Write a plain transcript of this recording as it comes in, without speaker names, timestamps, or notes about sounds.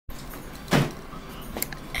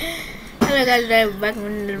Hello guys,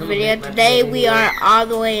 welcome to the video. Today we are all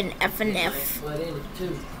the way in FNF,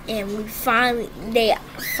 and they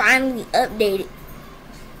finally updated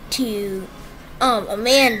to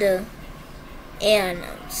Amanda and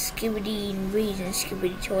Skibidi and Breeze and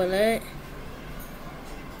Skibidi Toilet.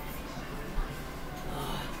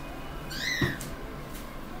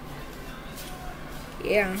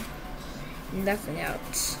 Yeah, nothing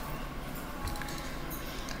else.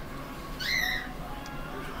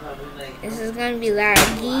 This is gonna be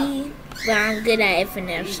laggy, but I'm good at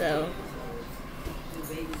FNF, so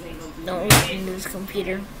don't listen to this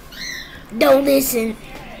computer. Don't listen.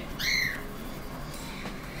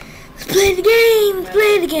 Let's play the game. Let's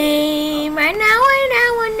play the game right now.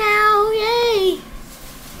 Yay!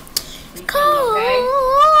 It's cold.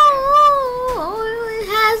 It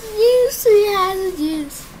has juice. It has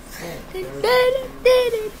juice.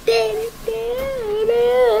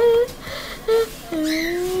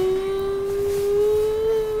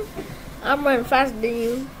 I'm running faster than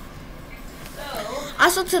you.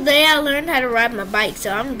 Also today I learned how to ride my bike,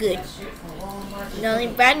 so I'm good. The only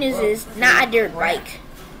bad news is not a dirt bike.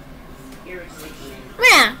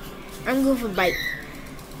 Yeah, I'm good for bike.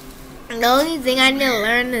 The only thing I need to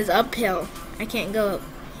learn is uphill. I can't go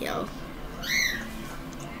uphill.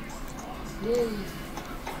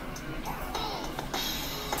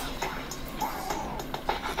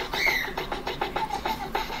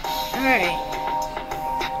 Alright.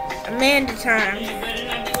 Amanda time.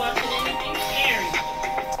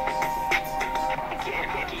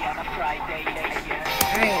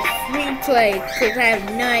 Alright, free play, because I have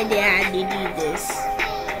no idea how to do this.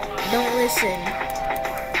 Don't listen.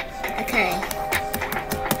 Okay.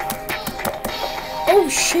 Oh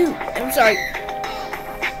shoot, I'm sorry.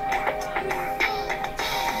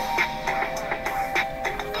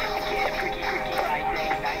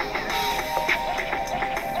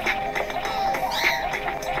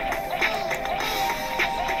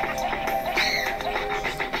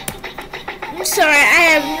 I'm sorry, I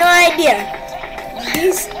have no idea.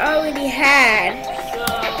 This already had,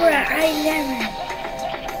 but I never.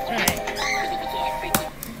 Alright.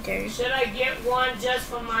 Should I get one just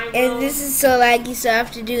for my room? And this is so laggy, so I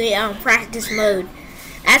have to do it on practice mode.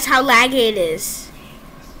 That's how laggy it is.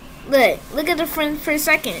 Look at the front for a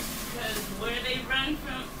second. Where they run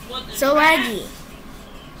from? So laggy.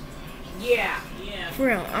 Yeah. For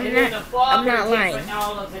real, I'm And then the fogger not lying. gets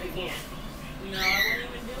all of it again. No, I wouldn't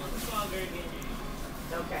even do the fogger again.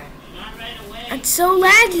 Okay. Not right away. It's so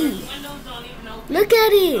laggy. Windows don't even open. Look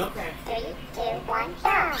at it. Okay. 3, 2, 1,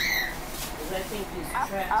 down. I think these Up,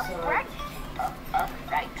 traps up, are... right. Up,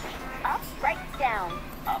 right. Up, right, down.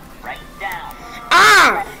 Up, right, down.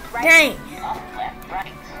 Ah, Left, right. dang. Up, left,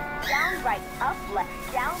 right. Down, right. Up,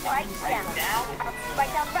 left. Down, right, down. Up,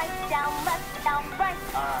 right, down, right. Down, left, down, right.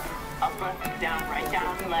 Up, left, down, right,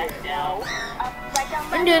 down, left, down. Up, right, down,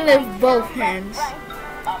 left. I'm doing this with both hands. Right.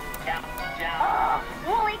 Up, down, down.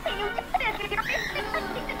 Wooly, can you do this?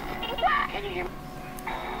 Can you hear me?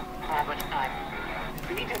 How much time?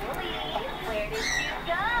 We need to Wooly, where did you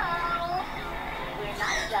go? We're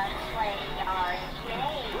not done playing our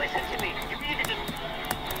game. Listen to me. You need to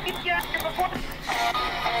get your answer before.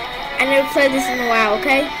 I never played this in a while,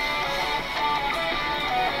 okay?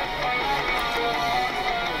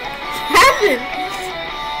 What happened?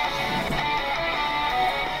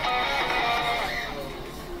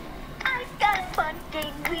 I've got a fun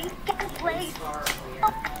game we can play.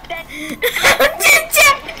 Oh, then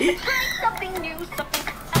try something new, something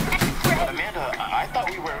great. Amanda, I thought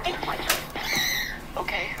we were...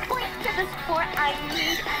 Okay. Point to the sport I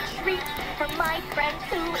need a treat for my friends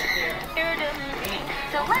who are here to me.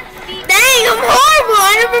 So let's see. Dang, I'm horrible.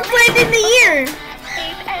 I never played in a year.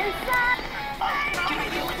 Safe and sad. Do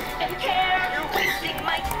you even care? You're wasting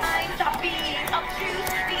my time. Stop being obtuse.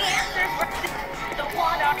 The answer's right. So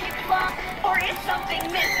what are you lost? Or is something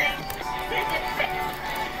missing? Is it fixed?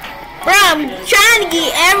 Bro, I'm trying to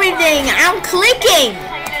get everything. I'm clicking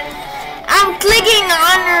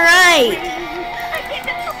on the right. I can't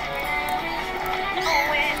control.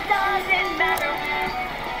 Oh, it doesn't matter.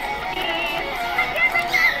 I can't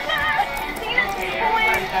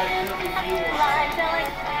remember. I'm telling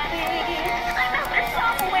I'm out there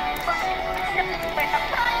somewhere. But the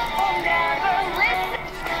pride will never listen.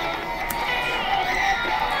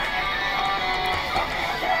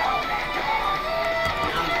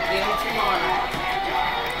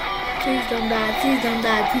 Please don't die. Please don't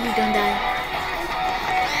die. Please don't die.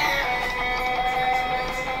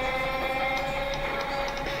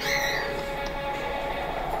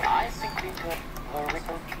 I think we could...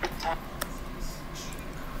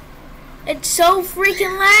 It's so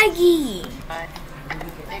freaking laggy.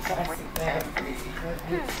 pick up with every.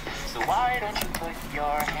 So why don't you put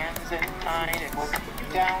your hands in mine and we'll put you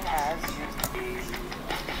down as used to be.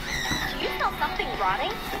 Do you smell something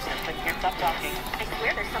rotting? There's something here, stop talking. I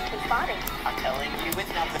swear there's something spotting. I'm telling you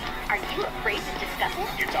it's nothing. Are you afraid to discuss it?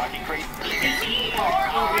 You're talking crazy. Or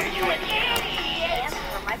are you an idiot?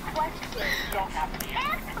 Answer my question. You don't have to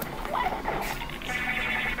Answer the question.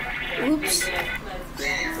 Oops.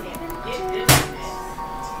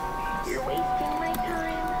 You're wasting my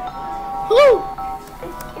time. Woo!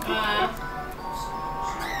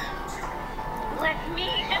 Let me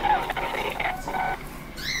in.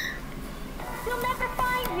 You'll never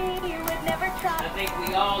find me. You would never try. I think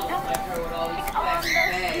we all look like her with all these On plastic the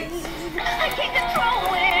bags. scene. I can't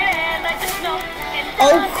control it, and I just know it's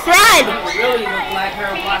Oh, crud! I really look like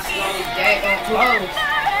her washing all these daggone clothes.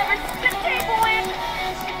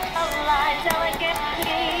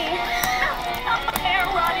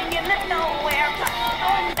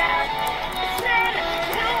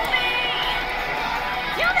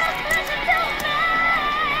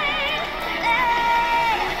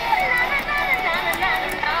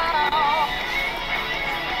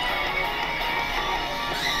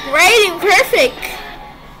 Right and perfect.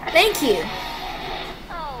 Thank you.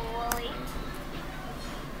 Oh, Wooly.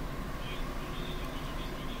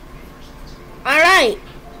 Alright.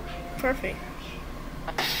 Perfect.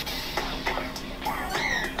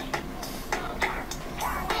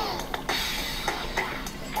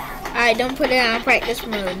 Alright, don't put it on practice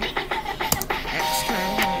mode. Next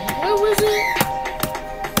time. What was it?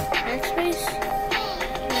 Backspace?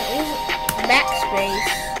 No, it was backspace.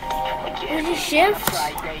 Was it shift?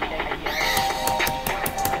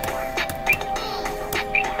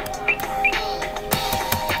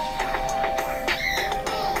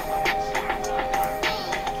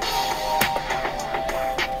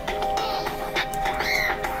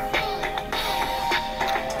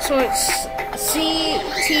 So it's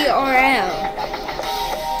CTRL.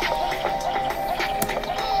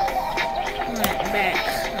 Alright, back.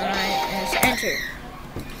 Alright, and it's enter.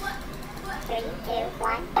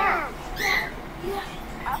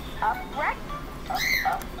 Up, right. Up,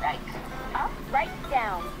 right. Up, right,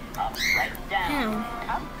 down. Up, right, down. Down.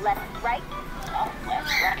 Up, left, right. Up,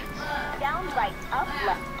 left, right. Down, right. Up,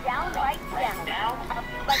 left. Down, right, down. Down. Up,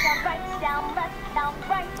 right, down, left, down,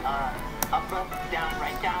 right. Up, left, down,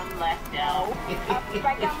 right, down, left, down. Up,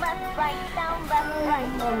 right, down, left, right, down, left, right.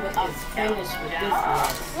 Mama is finished with this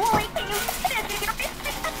one. Wooly, can you finish?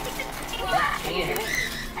 Yeah.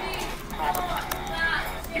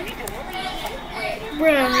 You need to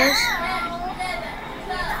Bros.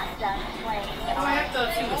 Done playing. Oh, I thought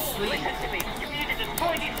she was asleep. listen to me. You need to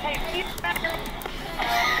destroy these tapes. Keep back.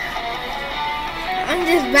 I'm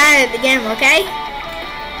just bad at the game, okay?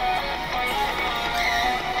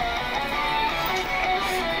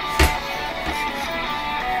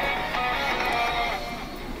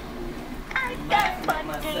 I've got fun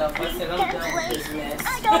Myself, I said I'm done with this mess.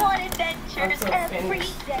 I go on adventures so every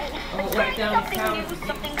finished. day. I'm Try right down the something couch. new,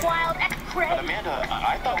 something wild and But crazy. Amanda,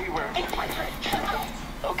 I thought we were. It's my turn.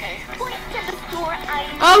 Okay. Point to the store I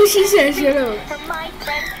Oh, she said shut up. for my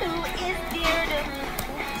friend who is dear to me.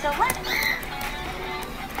 So let's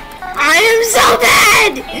I am so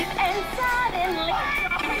bad! and suddenly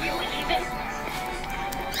you even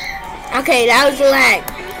Okay, that was a lag.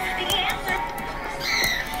 the answer.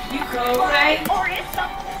 You cold, right? Or is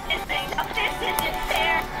something missing? This isn't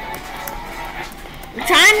fair. I'm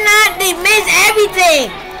trying not to miss everything.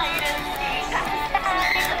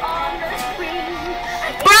 On the screen.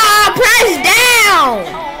 Bro, press down!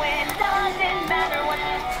 Oh, it doesn't matter what.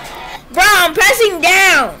 Bro, I'm pressing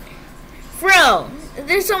down. Bro, is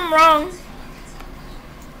there something wrong?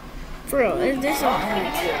 Bro, is there something wrong?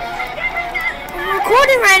 I'm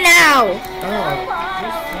recording right now.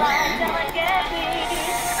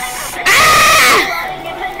 Ah!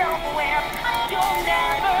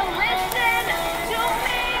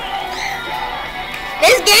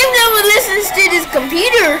 This game never listens to this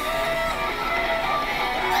computer.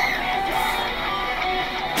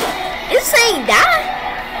 It's saying die.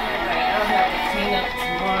 I'll have to clean up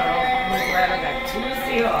tomorrow. I'm glad I got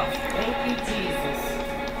Tuesday off. Thank you, Jesus.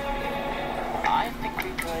 I think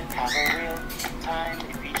we could have a real time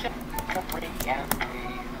if each of us break and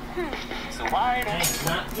breathe. So why I don't am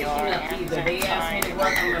not you picking your up hands either. They asked me to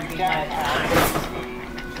work, I'm gonna be down like, as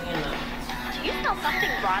you know. Do you smell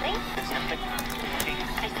something rotting?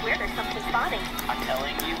 I swear there's something spotting. I'm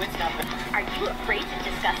telling you it's nothing. Are you afraid to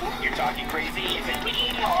discuss it? You're talking crazy. Is it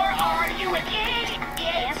me or are you an idiot?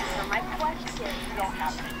 Answer my question. You don't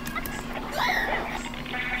have to.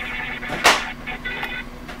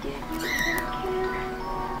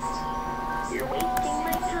 You're wasting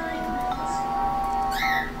my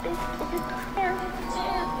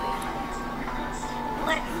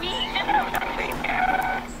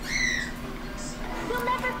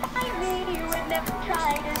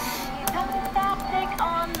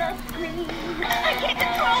can't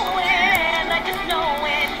control it. I just know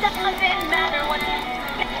it doesn't matter what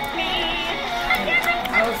me. I can't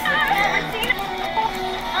remember I've ever seen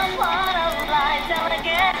a lot of lies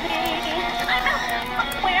elegant me. I'm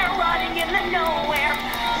somewhere rotting in the nowhere.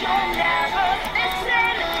 You'll never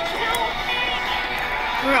listen to me.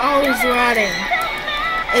 We're always rotting.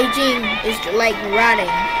 Aging is like rotting.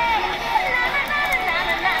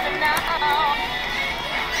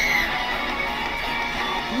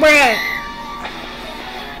 Bruh.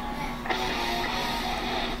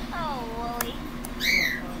 Oh, Wooly.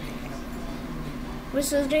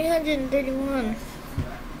 This is 331.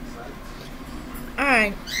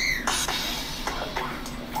 Alright.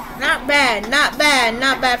 Not bad, not bad,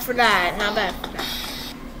 not bad for that, not bad for that.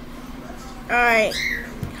 Alright.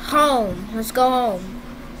 Home. Let's go home.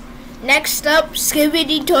 Next up,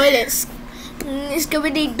 Skibidi toilets.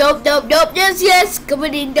 Skibidi dope dope dope, yes yes.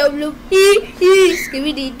 Skibidi dope dope, hee hee.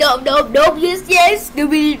 Skibidi dope dope dope, yes yes.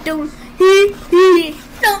 Skibidi dope, hee hee.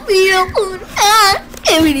 Don't be a fool, ah.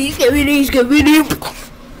 Skibidi skibidi skibidi.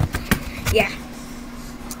 Yeah.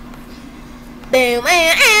 Boom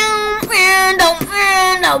and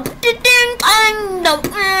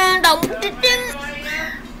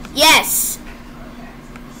yes.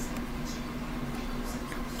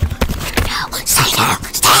 No, stay down,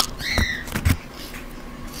 stay.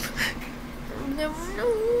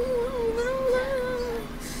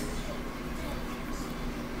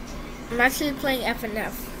 I'm actually playing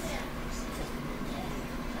FNF.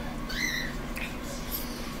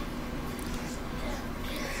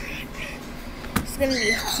 It's gonna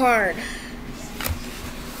be hard.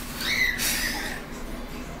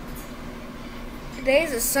 Today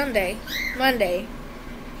is a Sunday. Monday.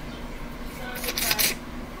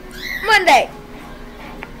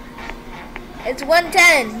 It's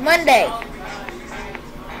 1:10. Monday.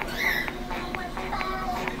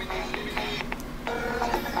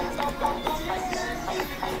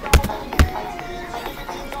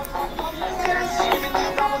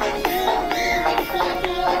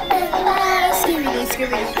 Skibidi,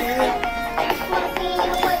 skibidi, skibidi.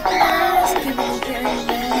 Skibidi,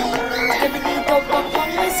 skibidi, dop, dop, dop,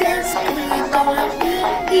 yes, skibidi, dop, dop,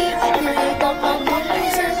 hee, skibidi, dop, dop, dop,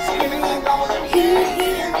 yes, skibidi, dop, hee,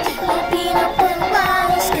 hee. No peanut butter,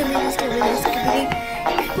 skibidi, skibidi, skibidi.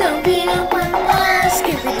 No peanut butter,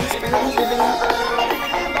 skibidi, skibidi, skibidi.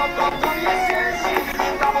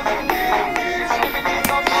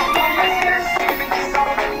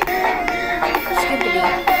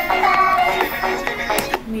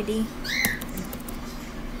 MIDI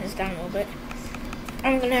is down a little bit.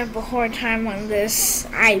 I'm gonna have a hard time on this,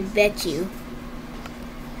 I bet you.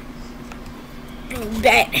 I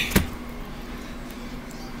bet.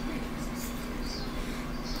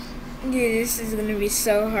 Dude, this is gonna be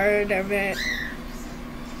so hard, I bet.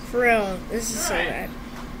 For real, this is so bad.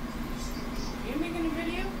 You making a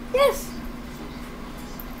video? Yes!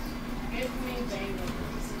 Give me baby.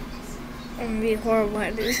 I'm gonna be horrible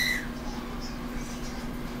at this.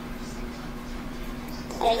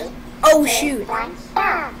 Oh shoot! Do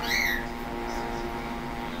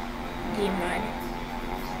you mind?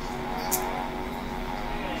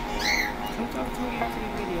 Come talk to me after the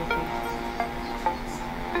video, please.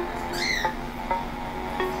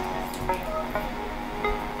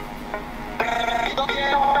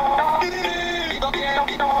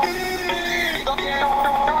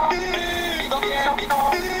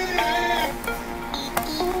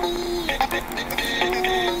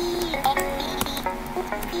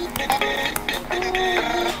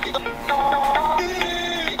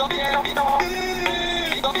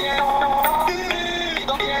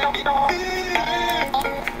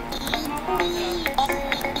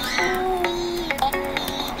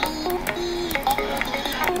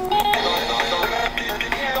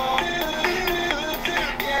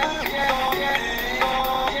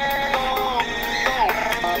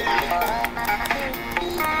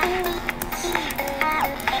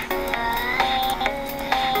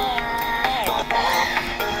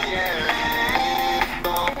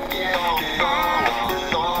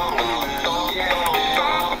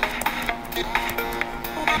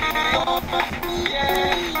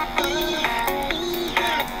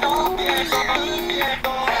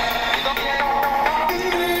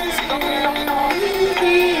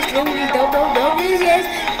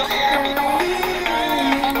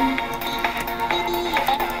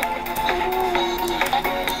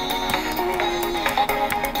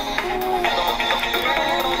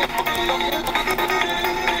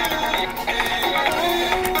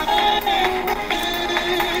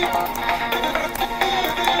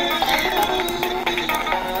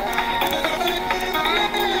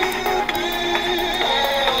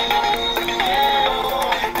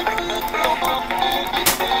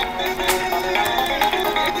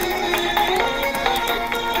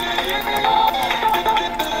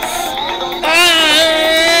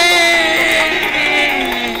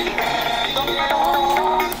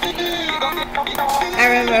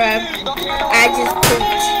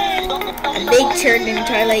 turned in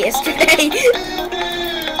Twilight yesterday.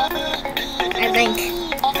 I think.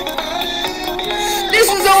 This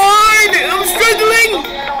is so hard! I'm struggling!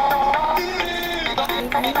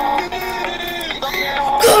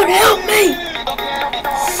 God help me!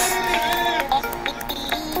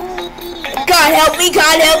 God help me,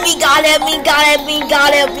 God help me, God help me, God help me,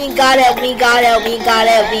 God help me, God help me, God help me, God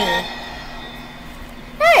help me.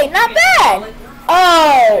 Hey, not bad!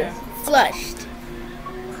 Oh, flushed.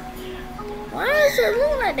 Why does it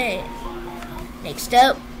look like that? Next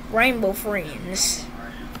up, Rainbow Friends.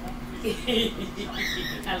 I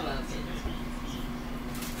love it.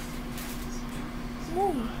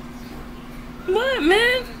 What,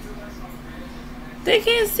 man? They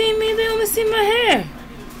can't see me, they only see my hair.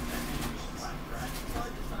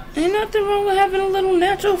 Ain't nothing wrong with having a little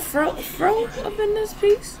natural fro up in this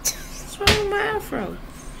piece. What's wrong with my afro?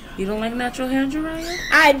 You don't like natural hair, Jiraiya?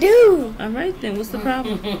 I do. Alright then, what's the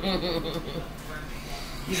problem?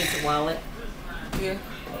 You get the wallet? Yeah.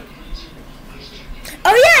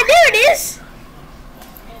 Oh yeah, there it is.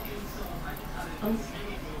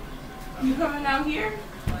 You coming out here?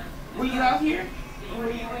 Were you out here? Or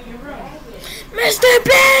were you in your room? Mr.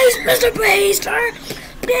 Beast, Mr. Beast,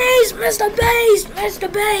 Beast, Mr. Beast, Mr.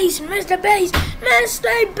 Beast, Mr. Beast,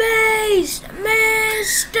 Mr. Beast,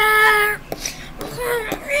 Mr.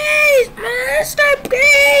 Beast, Mr.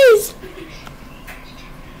 Beast.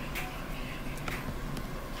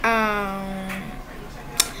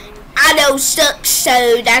 I don't suck,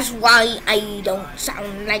 so that's why I don't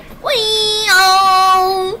sound like we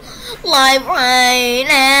all like right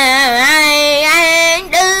now. I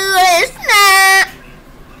ain't do it now.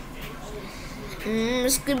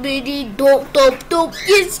 Skibidi dop dop dop,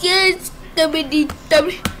 yes yes, skibidi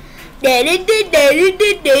dop.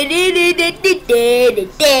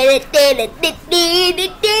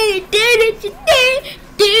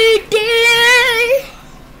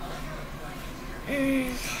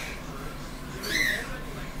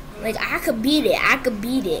 Like I could beat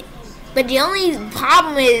it, but the only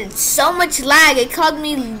problem is so much lag. It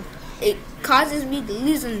causes me to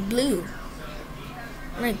lose in blue.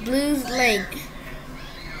 Like blue's like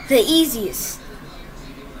the easiest.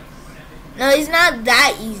 No, he's not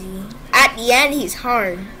that easy. At the end, he's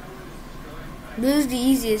hard. Blue's the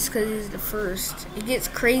easiest because he's the first. It gets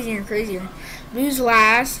crazier and crazier. Blue's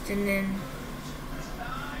last, and then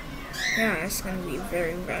yeah, it's gonna be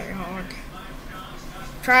very, very hard.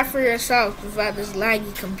 Try for yourself without this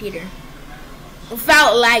laggy computer.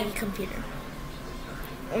 Without laggy computer.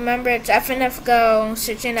 Remember, it's FNF Go.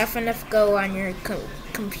 Search in FNF Go on your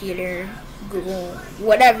computer, Google,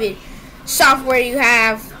 whatever software you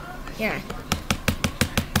have. Yeah.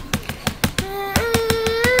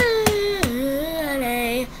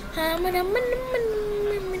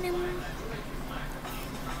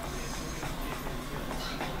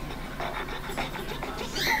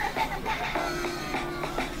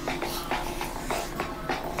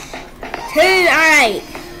 Alright.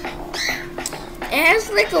 It has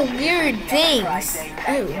like a weird thing.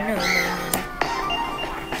 Oh, no.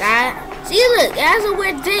 That. See, look, it has a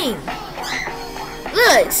weird thing.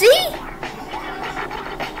 Look, see?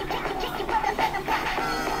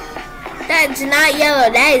 That's not yellow.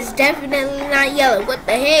 That is definitely not yellow. What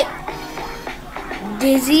the heck?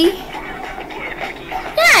 Dizzy?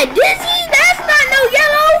 Yeah, Dizzy? That's not no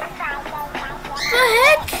yellow. The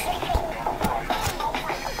heck?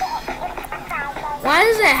 Why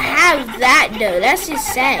does it have that though? That's just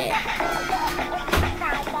sad.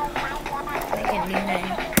 I can do that.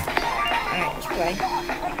 Alright, let's play.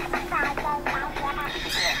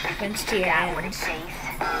 Happens to your islands.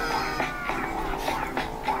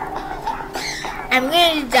 I'm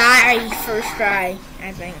gonna die first try,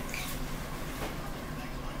 I think.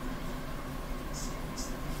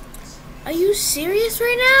 Are you serious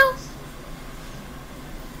right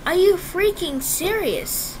now? Are you freaking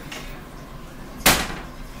serious?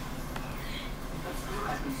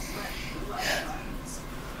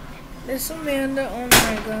 Miss Amanda, oh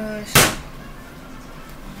my gosh.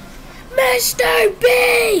 Mr.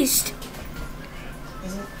 Beast!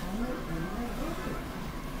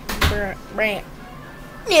 Brant.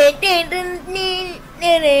 Why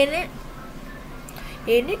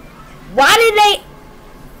did they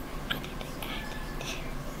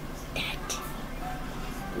that?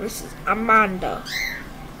 This is Amanda.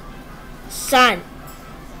 Son.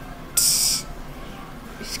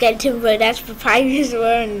 Skeleton, but that's Papyrus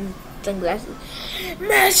wearing sunglasses.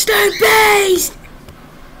 Mr. Beast!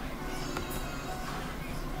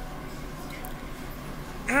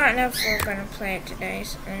 I don't know if we're gonna play it today,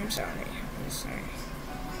 so I'm sorry.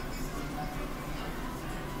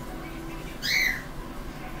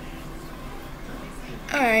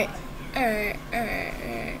 Alright.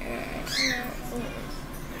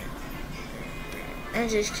 I'm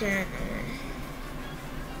just kidding.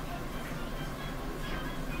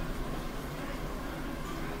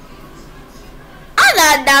 I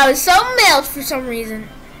thought that was something else for some reason.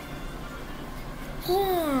 Hold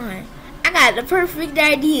on. I got the perfect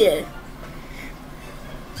idea.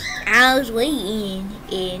 I was waiting,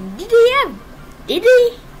 and did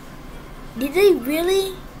they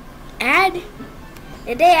really add?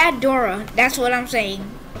 Did they add Dora? That's what I'm saying.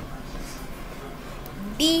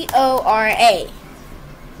 D-O-R-A.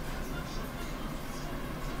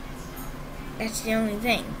 That's the only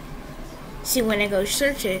thing. See, when I go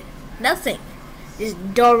search it, nothing. This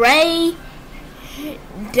Doraemon.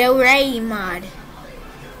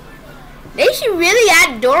 They should really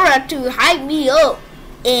add Dora to hype me up.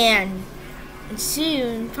 And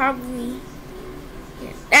soon, probably.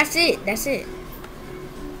 Yeah, that's it.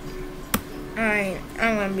 Alright,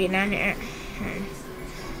 I'm gonna be down here.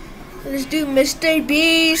 Let's do Mr.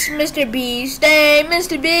 Beast, Mr. Beast, hey,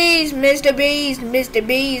 Mr. Beast, Mr. Beast, Mr.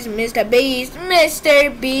 Beast, Mr. Beast, Mr. Beast,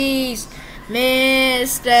 Mr. Beast,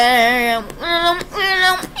 Mr. Beast,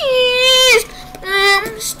 Mr. Beast,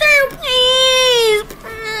 Mr. Beast,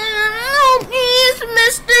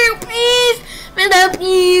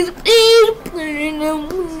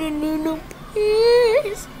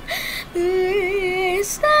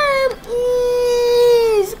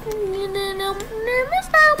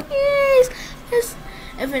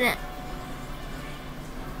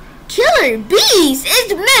 Killer Beast!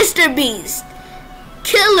 It's Mr. Beast!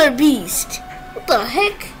 Killer Beast! What the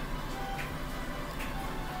heck?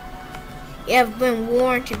 You have been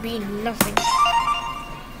warned to be nothing.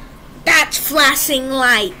 That's flashing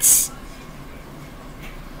lights!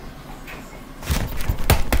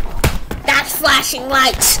 That's flashing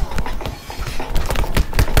lights!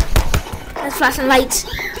 That's flashing lights.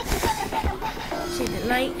 See the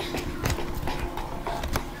light?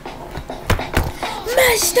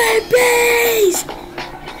 Mr. Beast!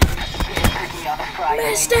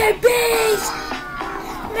 Mr. Beast!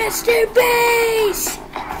 Mr. Beast!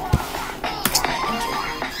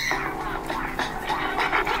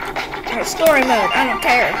 Alright, story mode. I don't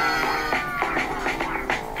care.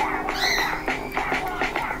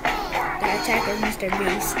 The attack of Mr.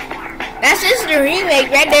 Beast. That's just the remake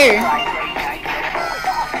right there.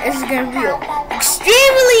 This is gonna be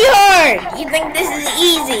extremely hard. You think this is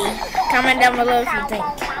easy? Comment down below if you think.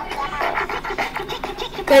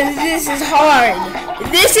 Because this is hard.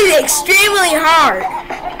 This is extremely hard.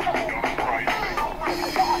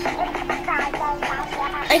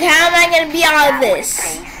 Like, how am I going to be all of this?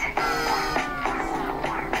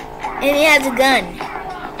 And he has a gun.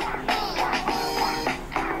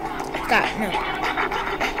 Stop, no.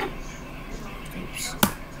 Oops.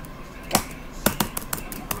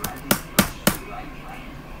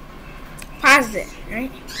 Pause it,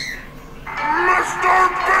 right? Mr.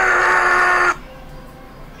 Beast!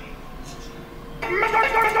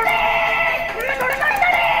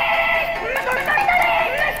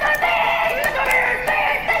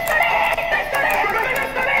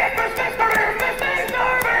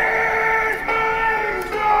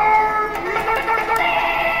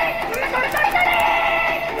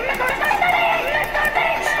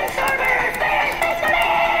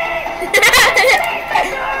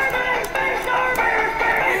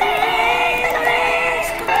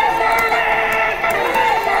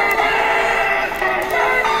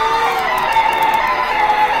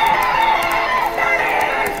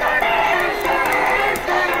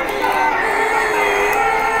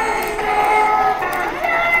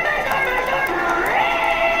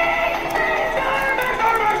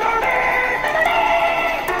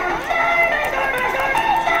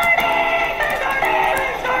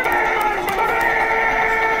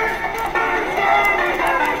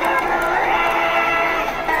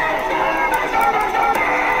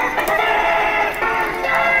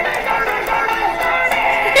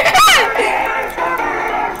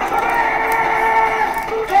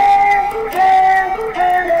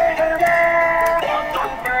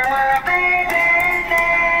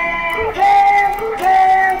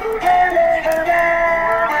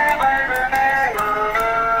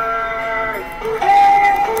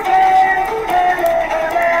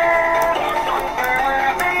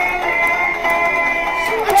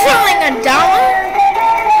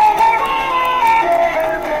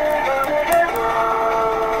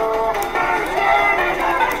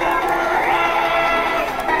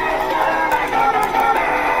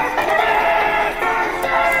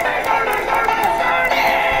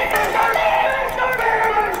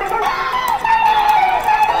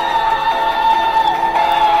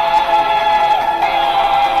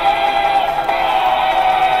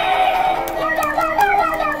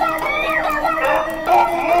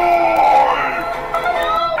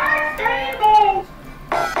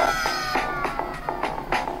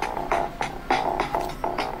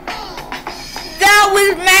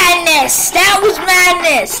 That was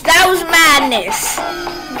madness. That was madness.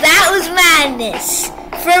 That was madness.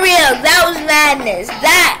 For real, that was madness.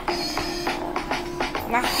 That.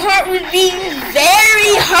 My heart was beating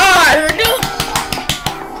very hard.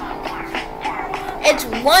 It's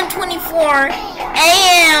 1:24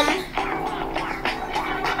 a.m.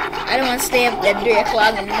 I don't want to stay up at 3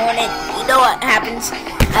 o'clock in the morning. You know what happens.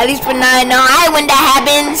 At least for now, I know when that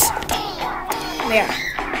happens. Yeah.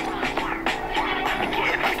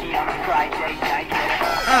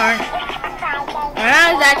 Alright.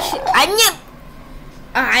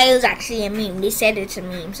 I was actually a meme. They said it's a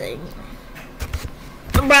meme, so.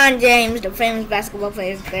 LeBron James, the famous basketball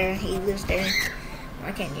player, is there. He lives there.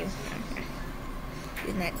 Why can't you?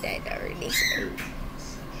 He's not dead already. So.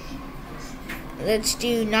 Let's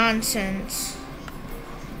do nonsense.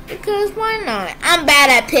 Because why not? I'm bad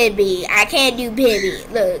at Pibby. I can't do Pibby.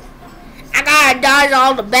 Look. I gotta dodge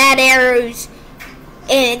all the bad arrows.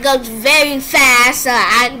 And it goes very fast. So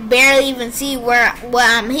I barely even see what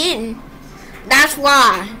I'm hitting. That's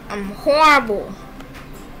why. I'm horrible.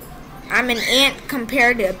 I'm an ant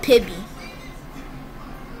compared to a Pibby.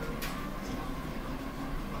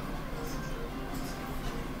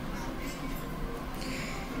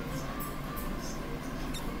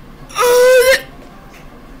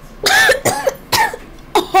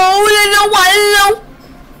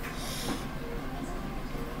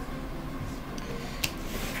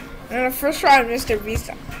 The first round, Mr. Beast.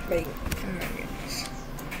 Like, oh my goodness.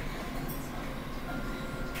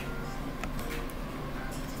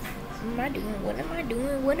 What am I doing? What am I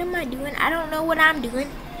doing? What am I doing? I don't know what I'm doing.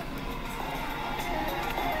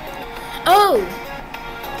 Oh!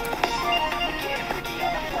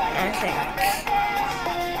 Okay.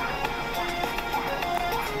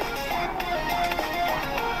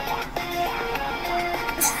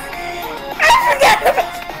 I forgot.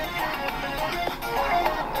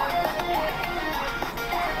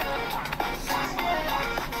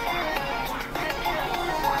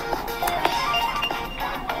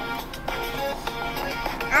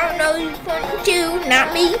 I don't know who's pointing to,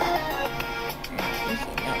 not me.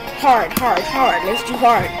 Hard. Let's do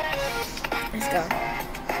hard. Let's go.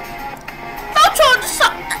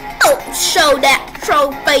 Don't show that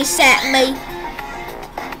troll face at me.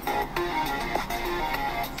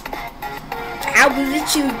 I would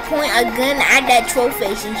literally point a gun at that troll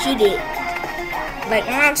face and shoot it. Like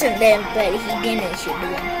nonsense then, but he didn't shoot the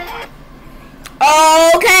gun.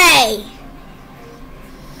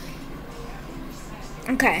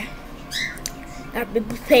 Okay. Gotta be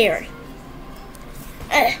prepared.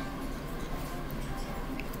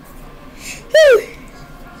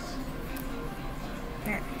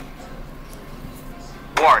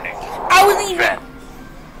 Warning. I wasn't even. Fat.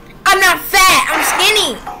 I'm not fat. I'm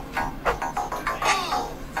skinny.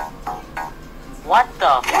 What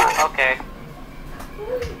the fuck? Okay.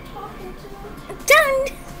 Done.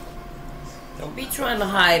 Don't be trying to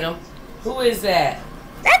hide them. Who is that?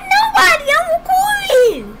 That's nobody. I'm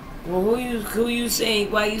recording. Well, who you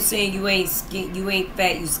saying? Why you saying you ain't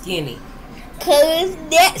fat? You skinny? Cause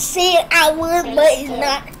that said I was, but it's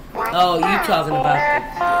not. Oh, you talking about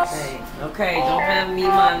the okay, don't have me,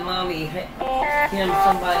 my mommy, him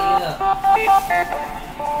somebody up.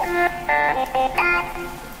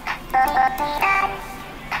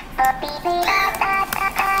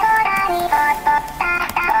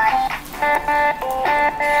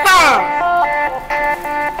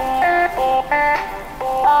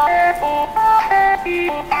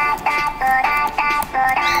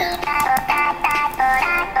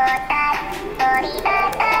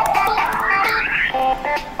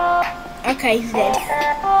 Okay, he's dead.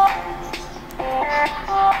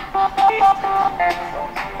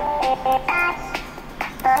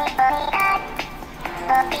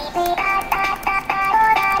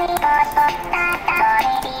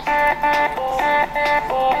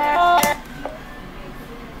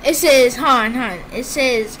 It says, hon. It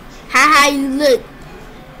says, how you look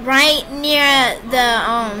right near the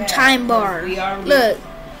time bar. Look,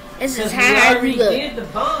 it says how you look.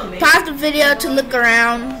 Pause the video to look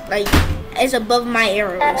around. Like it's above my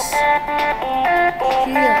arrows. See,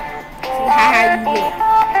 look. See how you look.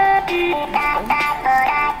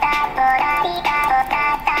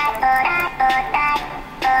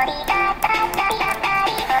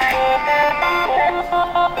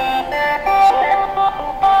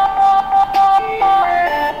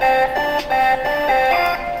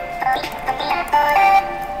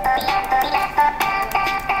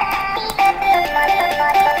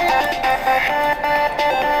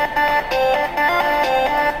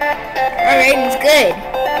 Our rating's good.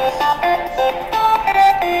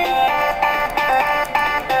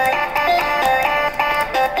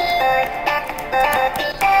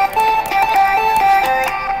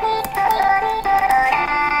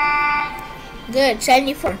 Good.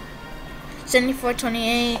 74. 74,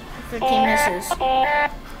 28, 15 misses.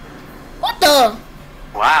 What the?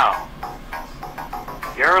 Wow.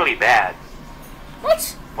 You're really bad.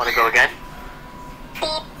 What? Wanna go again?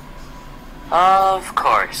 Of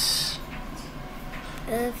course.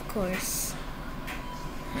 Of course.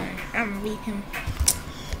 Alright, I'm gonna beat him.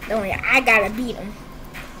 Don't worry, I gotta beat him.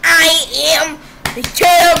 I am the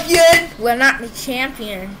champion! Well, not the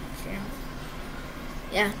champion.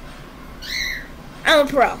 Yeah. I'm a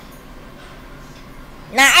pro.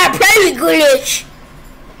 Now I play with Glitch.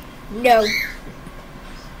 No.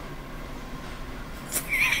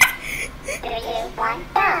 3, 2, 1,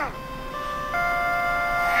 go!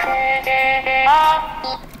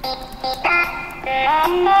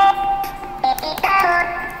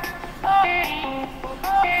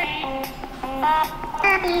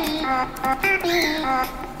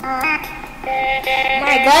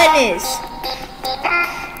 My goodness.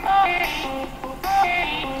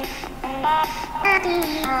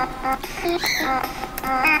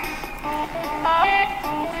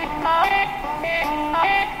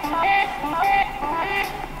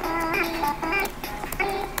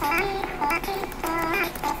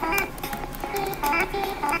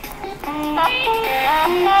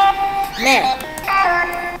 Man.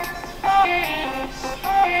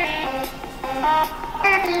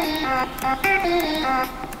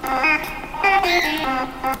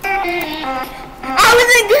 I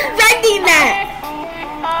wasn't expecting that.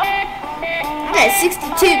 I'm at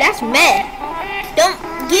 62. That's mad. Don't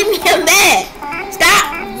give me a mad.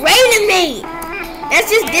 Stop rating me. That's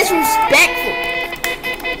just disrespectful.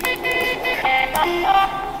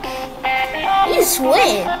 You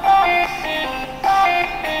swing.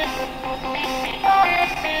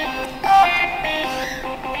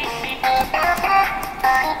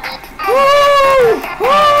 Woo! Woo!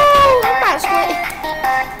 I'm about to swing.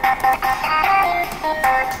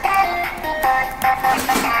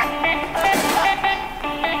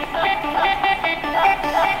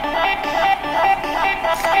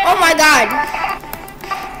 Oh my God.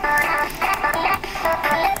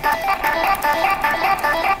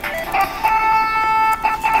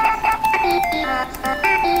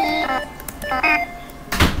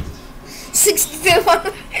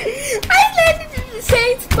 I landed in the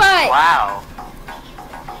same spot. Wow.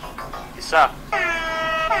 You suck.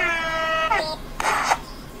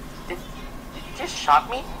 Did you just shock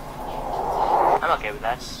me? I'm okay with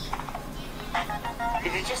that.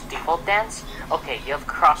 Did you just default dance? Okay, you have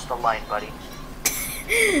crossed the line, buddy.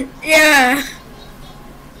 Yeah.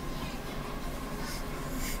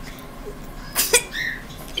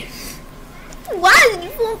 Why did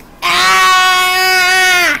you?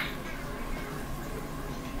 Ah!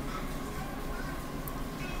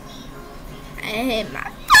 I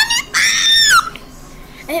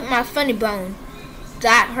hit my funny bone.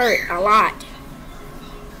 That hurt a lot.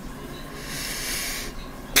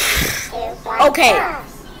 Okay.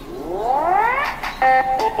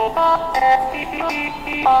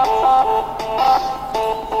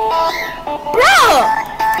 Bro!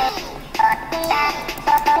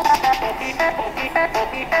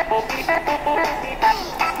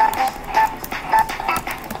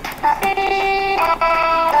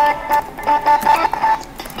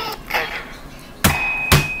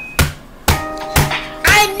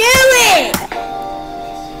 I knew it!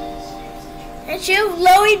 And you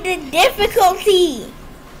lowered the difficulty.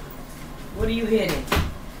 What are you hitting?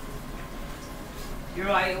 You're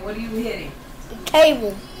right. What are you hitting? The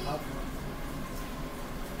table.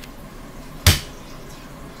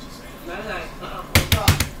 Night night.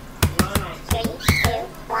 Night night. 3, 2,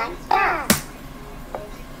 1, go!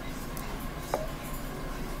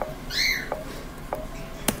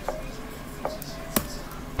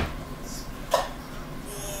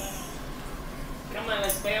 Come on,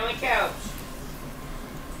 let's play on the couch.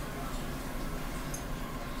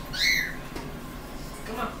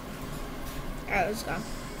 Come on. Alright, let's go.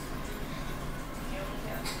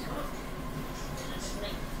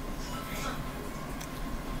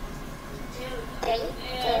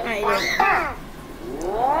 Alright, there we go.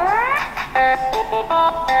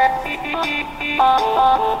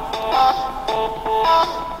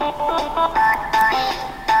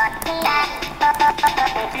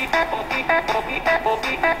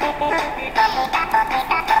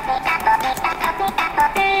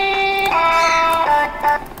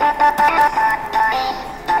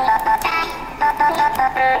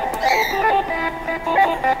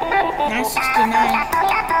 Now 69.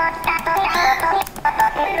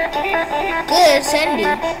 Good, Cindy.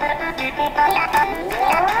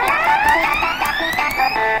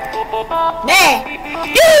 Man,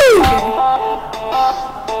 dude!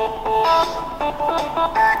 I'm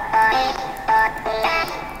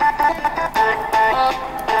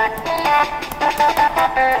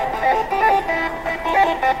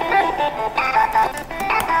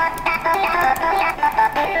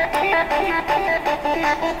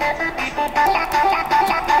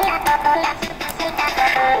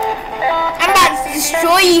about to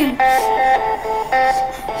destroy you.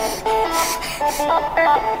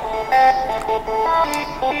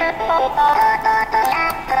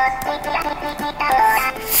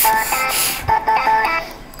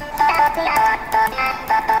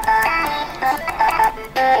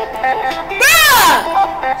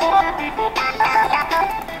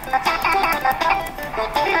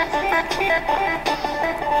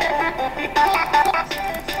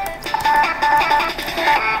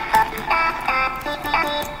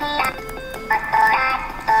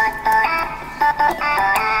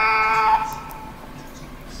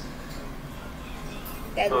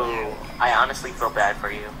 Ooh, I honestly feel bad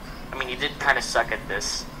for you. I mean, you did kind of suck at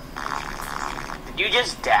this. Did you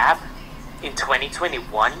just dab in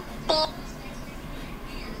 2021?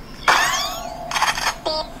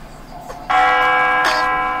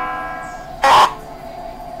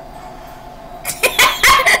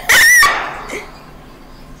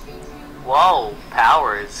 Whoa,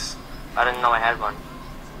 powers. I didn't know I had one.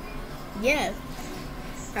 Yeah.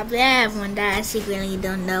 Probably I have one that I secretly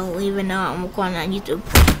don't know, even though I'm recording on YouTube.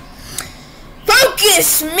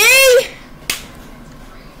 Focus me!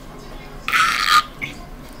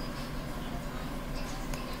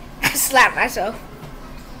 I slapped myself.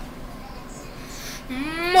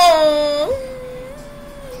 Mom.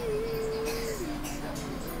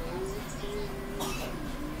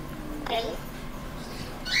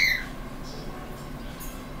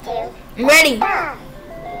 I'm ready.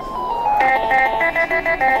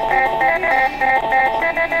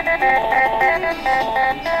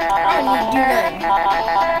 I don't need to do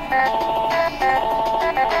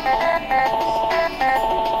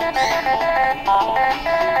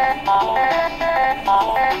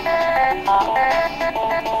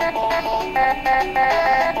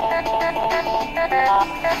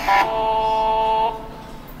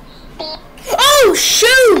Oh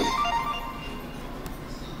shoot!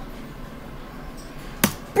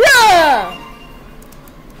 Bruh!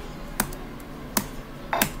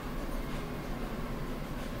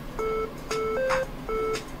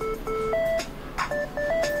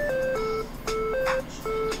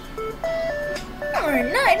 You're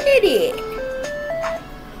not an idiot.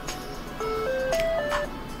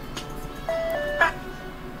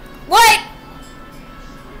 What?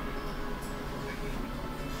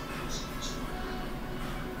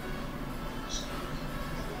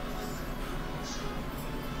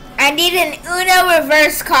 I need an Uno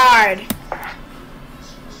reverse card.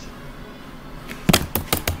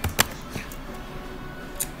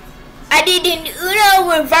 I need an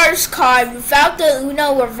Uno reverse card without the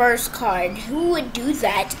Uno reverse card. Who would do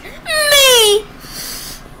that? Me!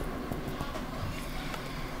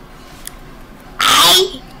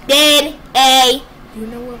 I did a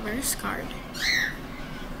Uno reverse card.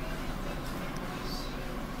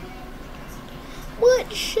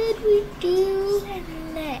 What should we do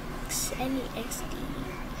next? Any XD?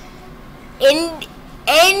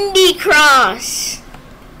 Indie Cross.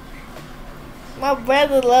 My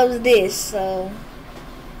brother loves this, so.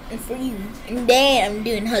 And for you. And then I'm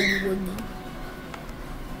doing Huggy Wuggy.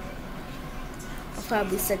 I'll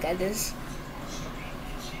probably suck at this.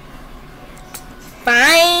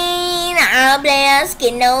 Fine, I'll play a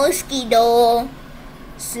Snowski-Do.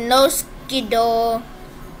 Snowski-Do.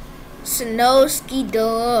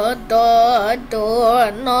 Snowski-Do.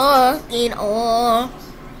 No-skin-o.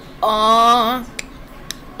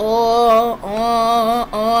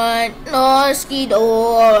 No ski-do,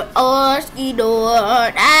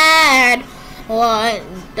 dad. One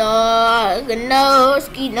dog, no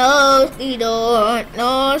ski-do,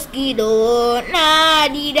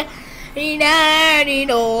 na-dee-da,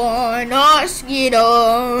 dee-da-dee-do, no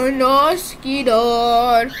ski-do,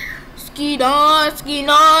 ski-do,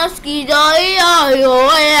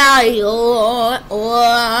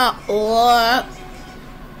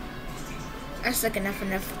 That's like enough.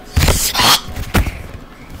 Enough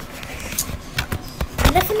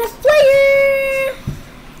player.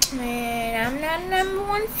 And I'm not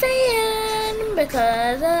 #1 fan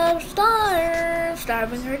because of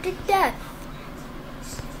starving her to death.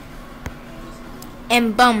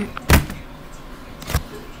 And bum.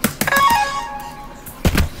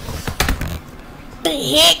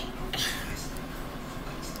 Hit.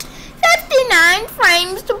 59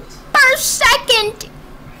 frames per second.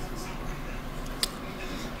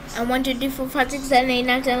 I 1, 2, 3, 4, 5, 6, 7, 8,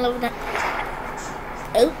 9, 10, 11, 12.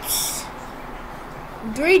 Oops.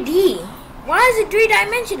 3D. Why is it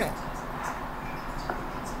 3-dimensional?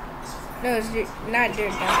 No, it's not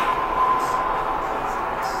dirt.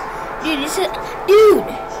 Dude, it's a dude.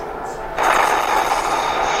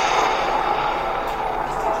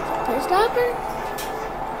 Can I stop it?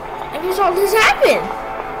 And just all this happened.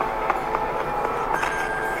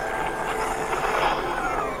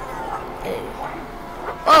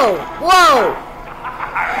 Oh, whoa!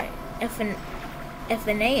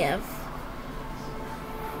 FNAF.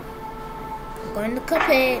 I'm going to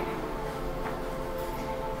Cuphead.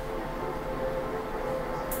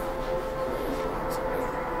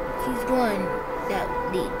 He's going that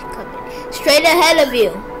lead to Cuphead. Straight ahead of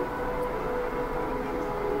you.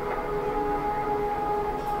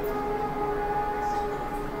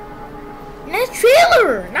 Nice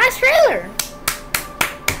trailer! Nice trailer!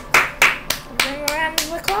 Running around with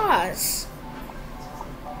my claws.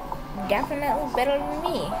 Definitely better than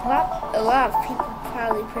me. A lot of people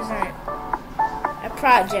probably present a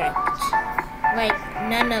project like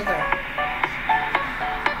none other.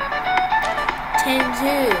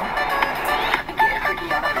 10-2.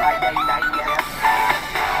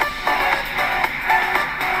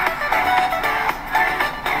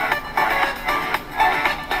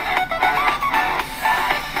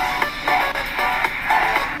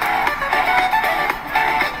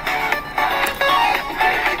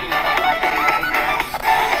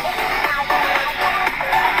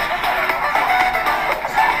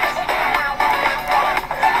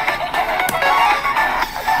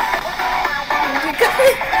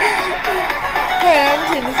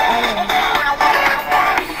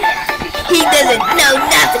 He doesn't know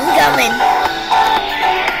nothing coming.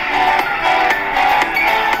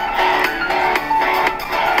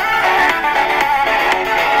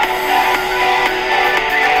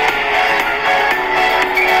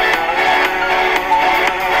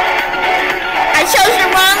 I chose the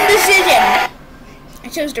wrong decision. I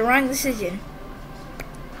chose the wrong decision.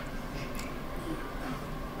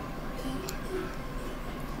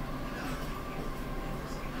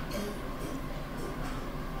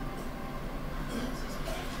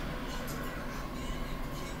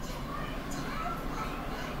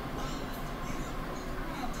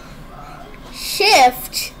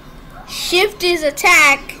 Shift. Shift is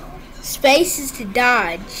attack. Space is to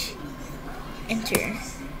dodge. Enter.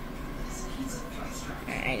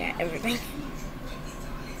 Alright, I got everything.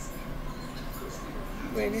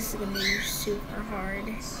 Bro, this is gonna be super hard.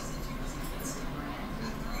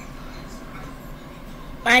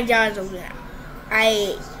 My jaw's open.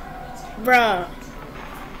 Bruh.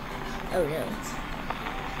 Oh no.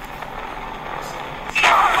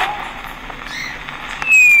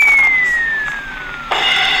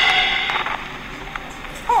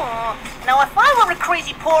 Now, if I were a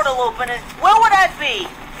crazy portal opener, where would I be?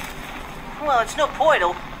 Well, it's no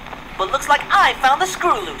portal, but looks like I found the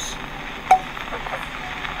screw loose.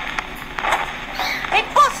 Hey,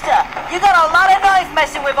 Buster! You got a lot of knife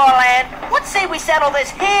messing with our land. What say we settle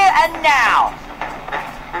this here and now?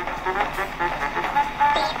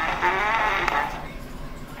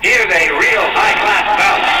 Here's a real high-class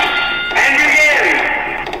bout. And begin!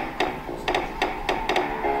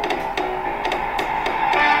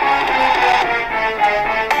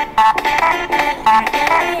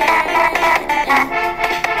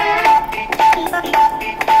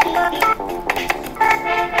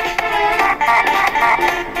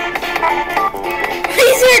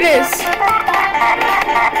 Please hear this.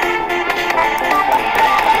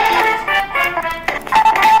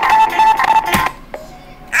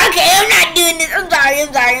 Okay, I'm not doing this. I'm sorry.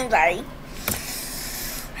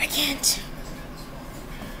 I can't.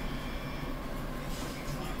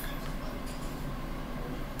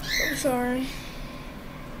 I'm sorry.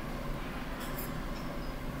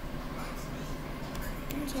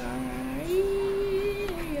 I'm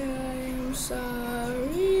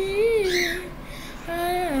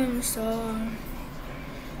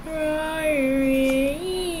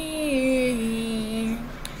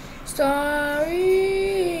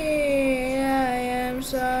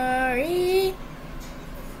sorry.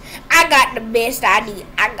 I got the best idea.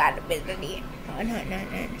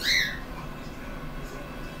 No.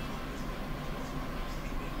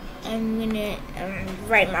 I'm gonna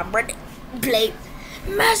write my birthday plate.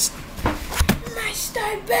 Must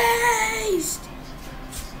start based.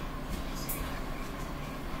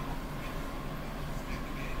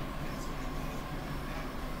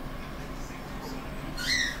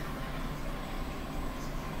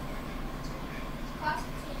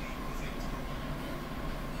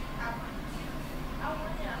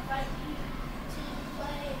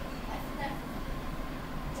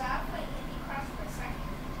 Second.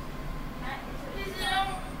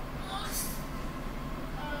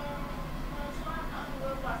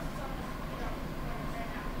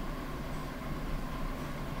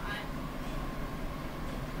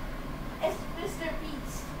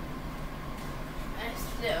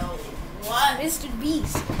 by Mr.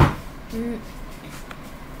 Beast.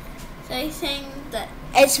 So he's saying that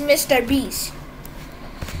It's Mr. Beast.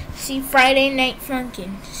 See, Friday Night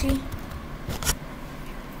Funkin'. See?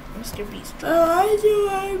 Mr. Beast. why do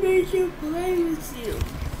I make you play with you?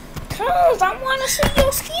 Cause I wanna see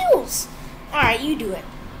your skills. Alright, you do it.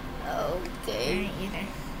 Okay. Alright, you there.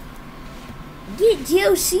 Get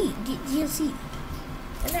GOC. Get GOC.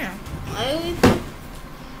 What now?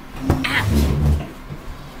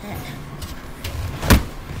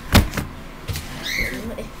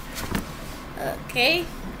 Okay.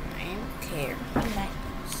 I don't care.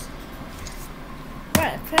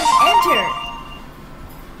 Right, press enter.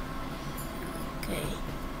 Okay.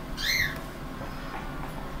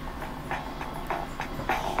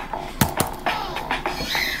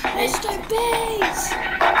 Mr. Bass.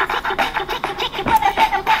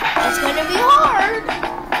 It's gonna be hard.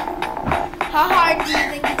 How hard do you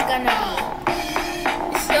think it's gonna be?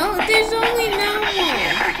 So there's only now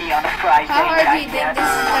one. Turkey on a Friday How hard do you night, think yeah. this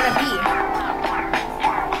is gonna be?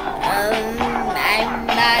 I'm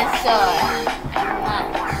not sure. I'm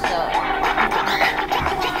not sure.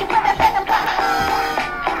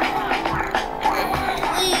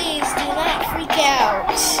 Please do not freak out.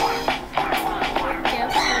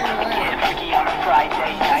 Guess what? Turkey on a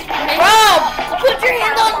Friday night. Rob, put your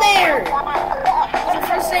hand on there. That's the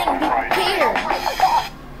first thing. Be prepared.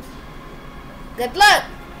 Good luck.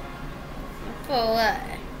 For what?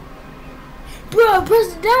 Bro, press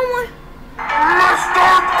the down one.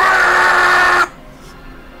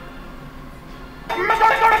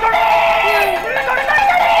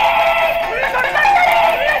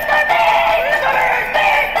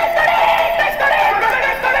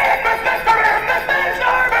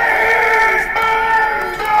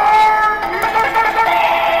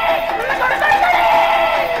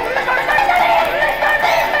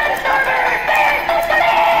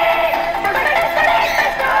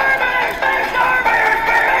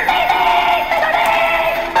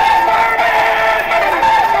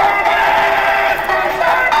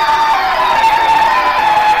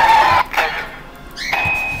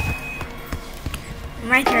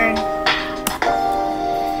 My turn.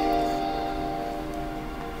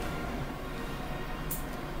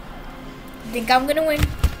 Think I'm gonna win?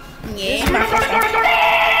 This is my first time.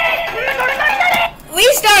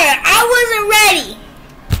 Restart! I wasn't ready!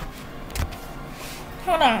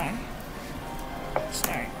 Hold on.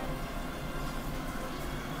 Start.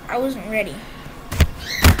 I wasn't ready.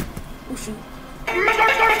 Oh shoot.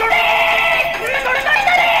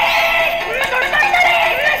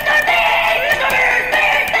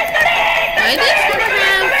 Why does he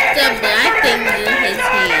have the black things in his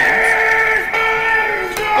hands?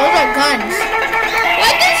 Those are guns.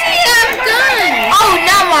 Why does he have guns? Oh,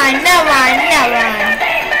 never mind, never mind, never mind.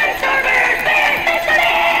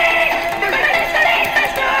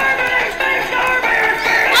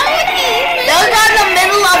 Why would he even... Those are in the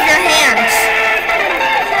middle of your hands.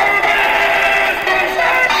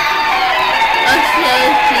 Okay,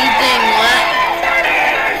 he did what?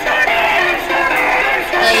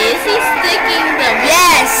 Wait, is he sticking them?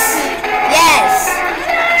 Yes. Yes.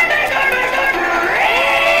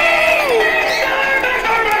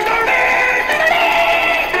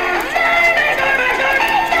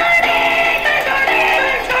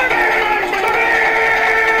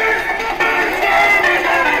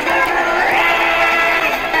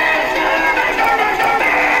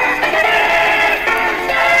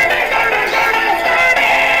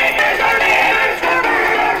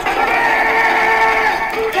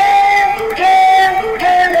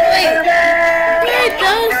 Where are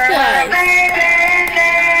those guys?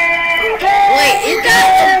 Wait, is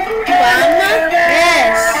that Obama?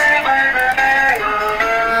 Yes.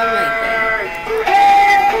 Oh my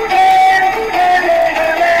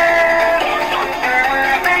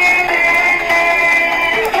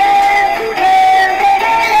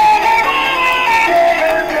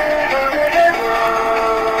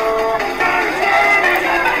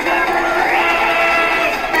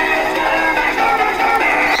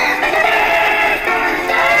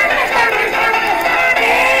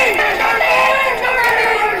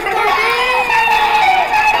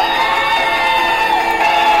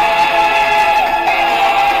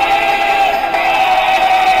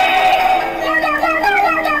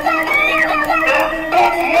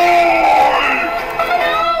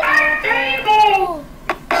god.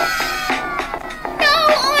 No,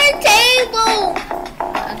 on table.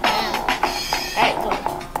 Okay. Alright, go.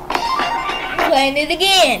 Playing it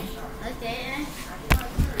again. Okay.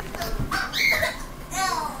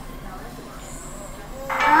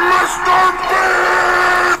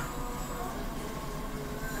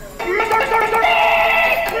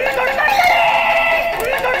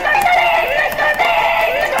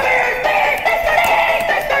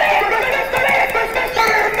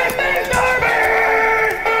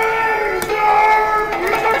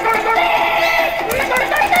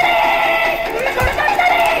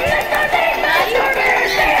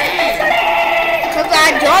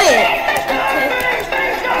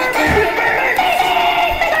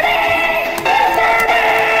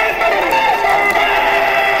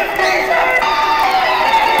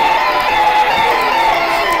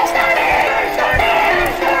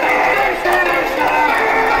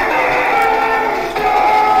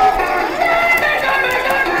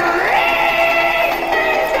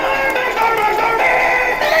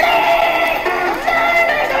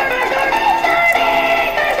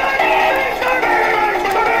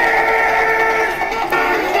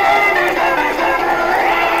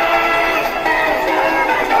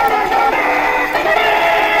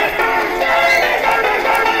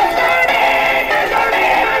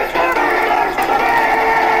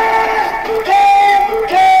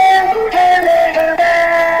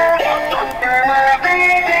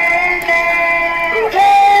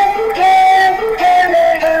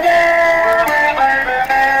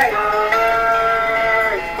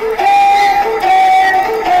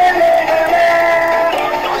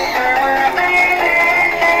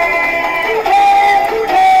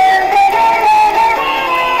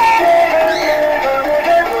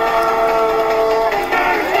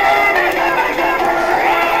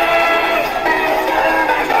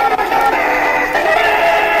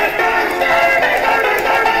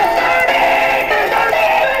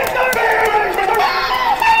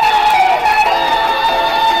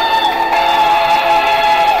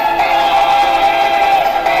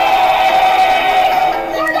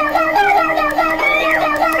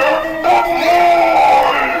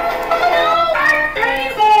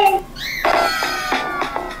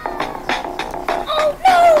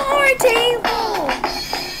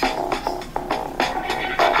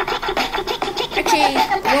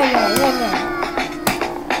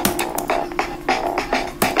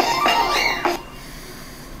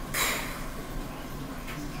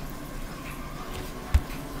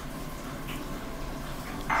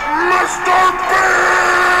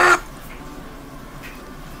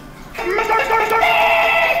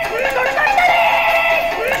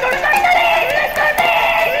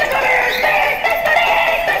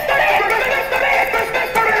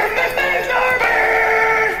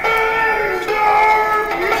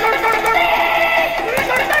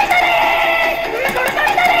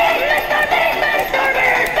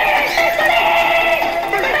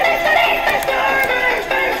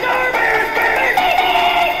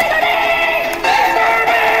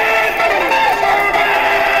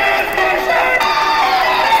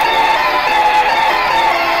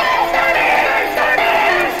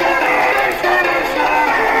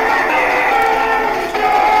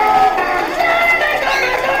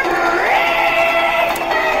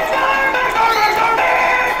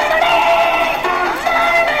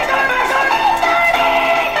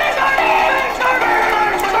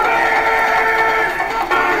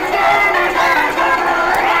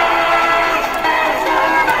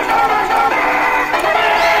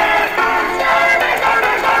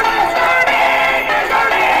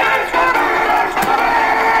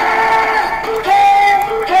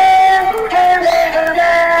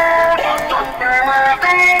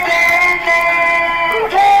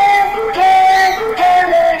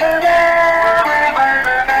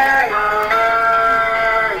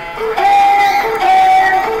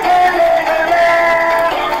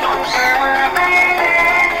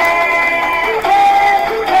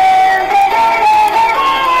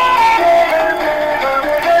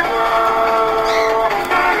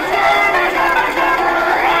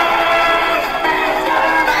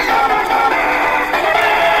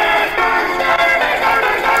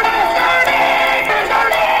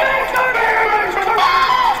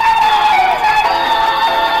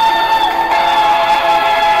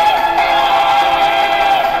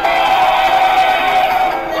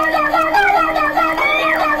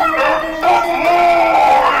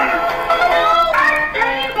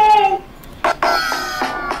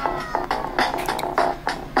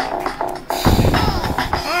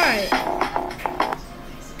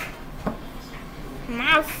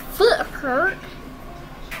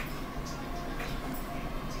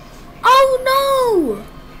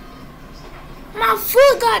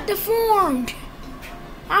 got deformed.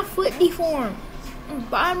 My foot deformed. The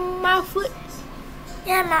bottom of my foot.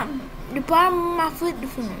 Yeah, the bottom of my foot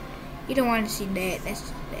deformed. You don't want to see that. That's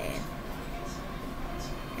just bad.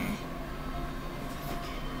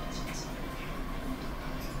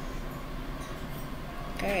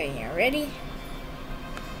 Okay, you ready?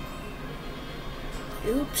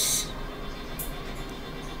 Oops.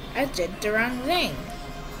 I did the wrong thing.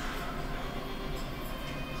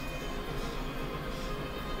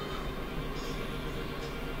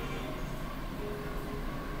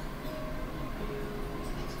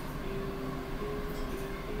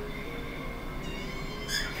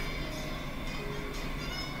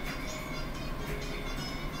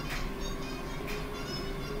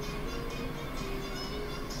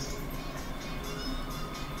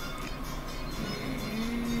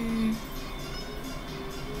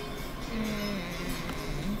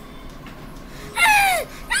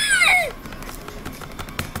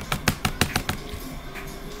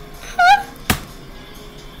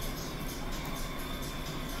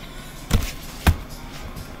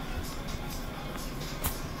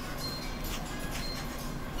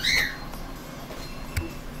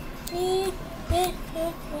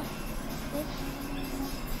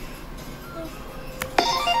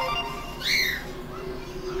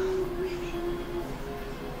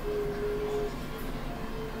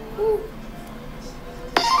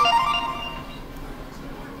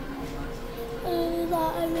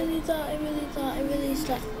 I really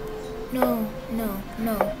thought. No.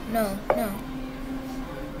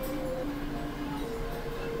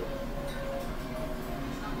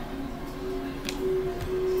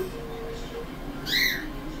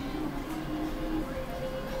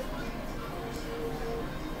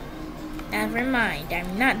 Never mind,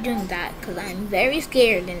 I'm not doing that because I'm very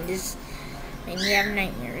scared and this made me have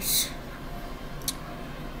nightmares.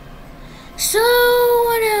 So,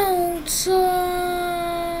 what else?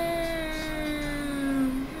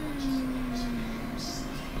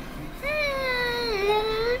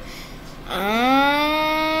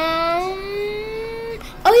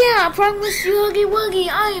 Oh yeah, I promised you Huggy Wuggy.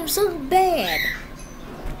 I am so bad.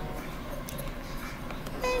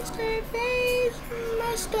 Mr. Beast,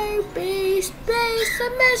 Mr. Beast, Beast,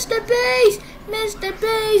 Mr. Beast, Mr.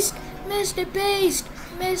 Beast, Mr. Beast,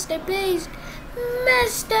 Mr. Beast,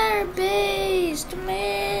 Mr. Beast,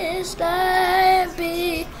 Mr.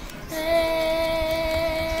 Beast.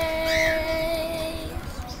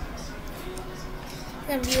 It's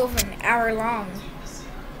gonna be over an hour long.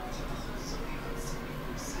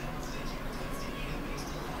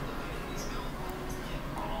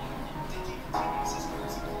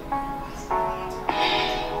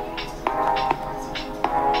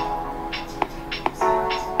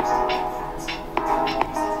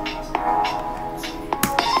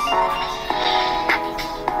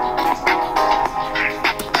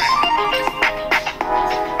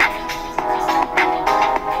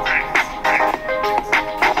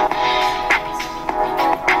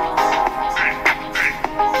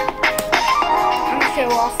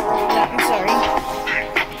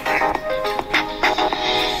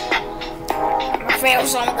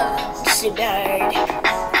 So I'm gonna sit down.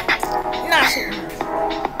 Not so.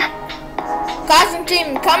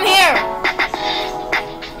 Constantine, come here.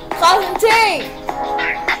 Constantine.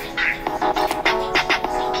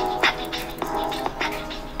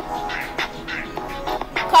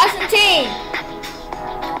 Constantine.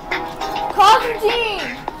 Constantine.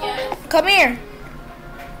 Yes. Come here.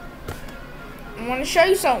 I want to show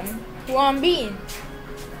you something. Who I'm beating.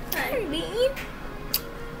 I'm beating.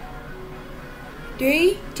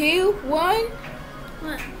 3, 2, 1.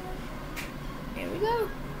 What? There we go.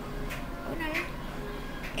 Oh no.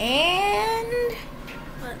 And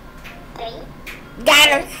What? 3, got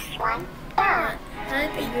him. 1, What?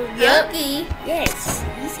 Huggy. Yup. Huggy. Yes,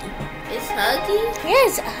 easy. It's Huggy?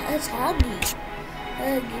 Yes, it's Huggy.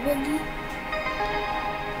 Huggy Wuggy.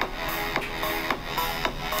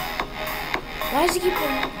 Why does he keep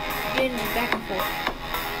doing this back and forth?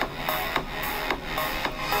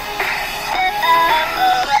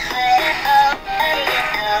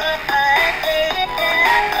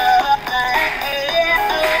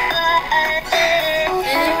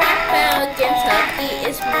 Any rap battle against Huggy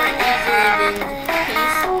is more easier than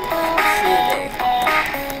Peace Shooter.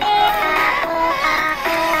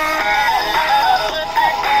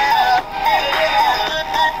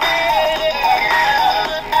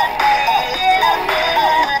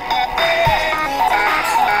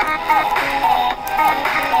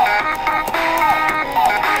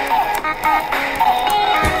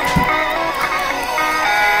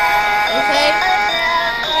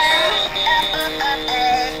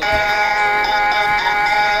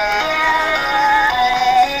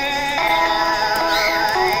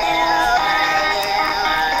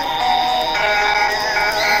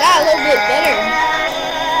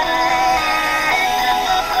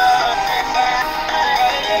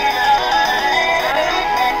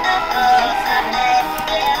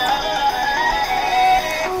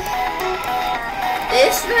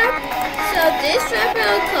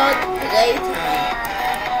 playtime.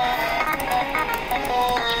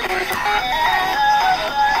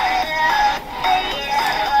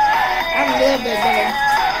 I'm a little bit better.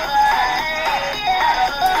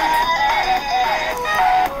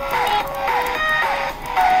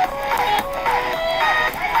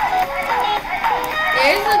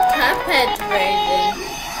 There's a Cuphead version.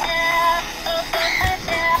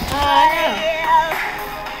 Oh, I know.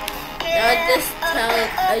 I'm just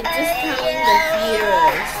telling the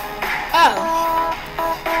viewers. Oh.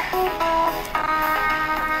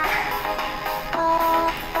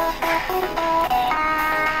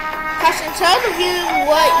 Caution, tell the viewers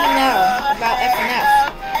what you know about FNF.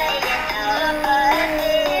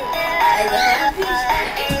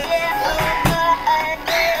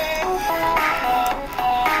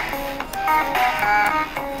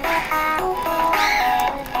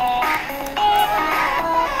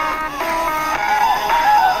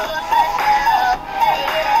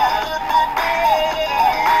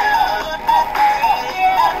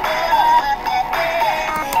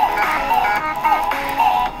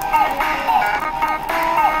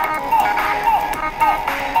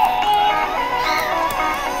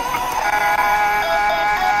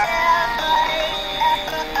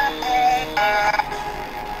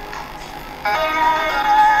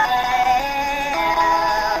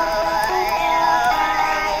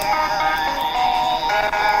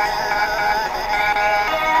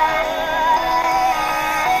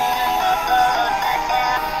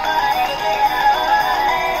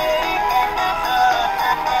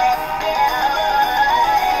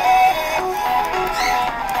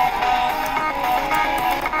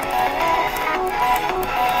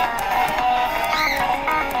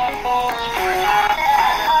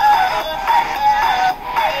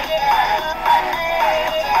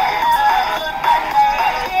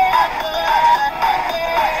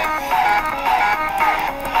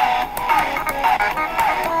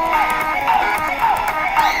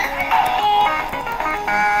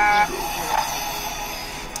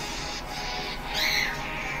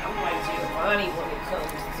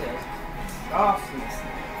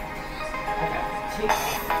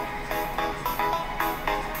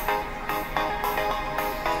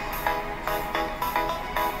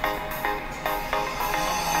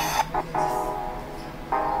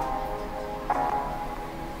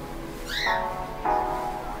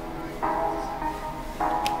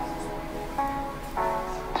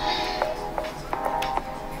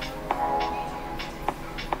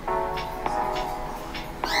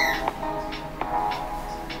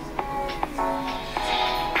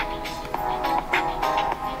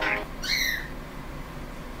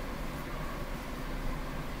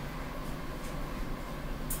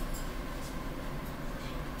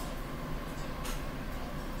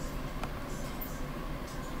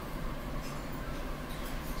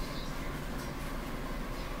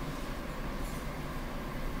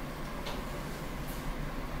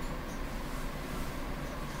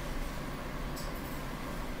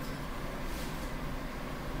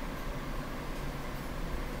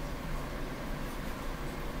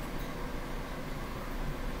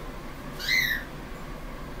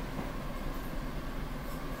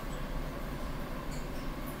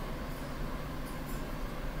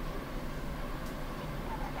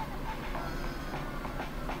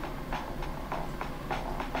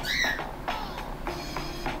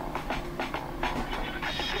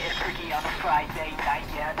 Friday night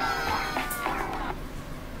yet.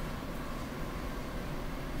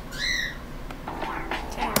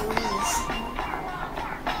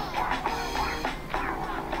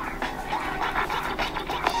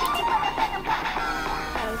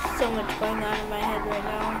 There's so much going on in my head right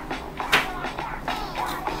now.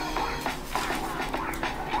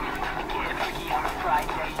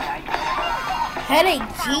 Headache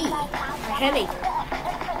G. Headache.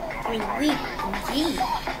 I mean, weak G.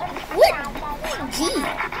 What? G.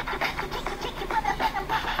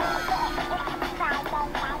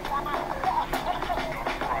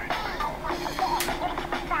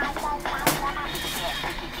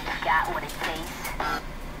 Got what it takes.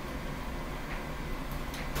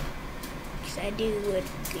 Cause I do what it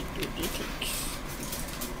takes.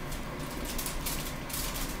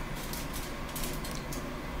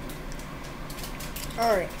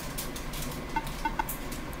 Alright.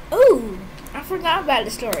 Ooh, I forgot about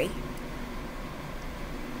the story.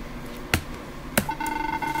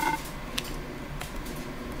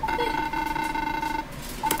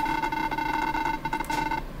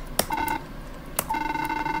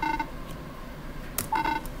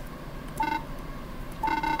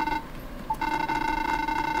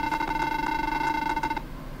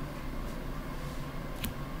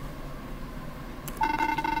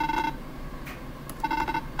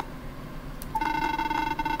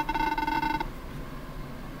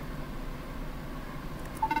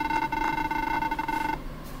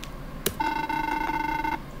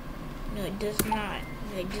 does not.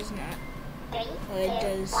 It does not. Well, it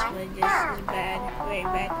does. But it just is bad. Very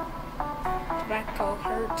bad. Tobacco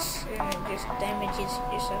hurts and it just damages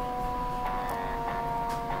yourself.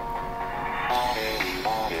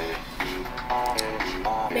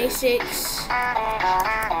 Basics.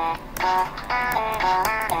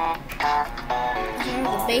 These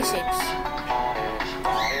are the basics.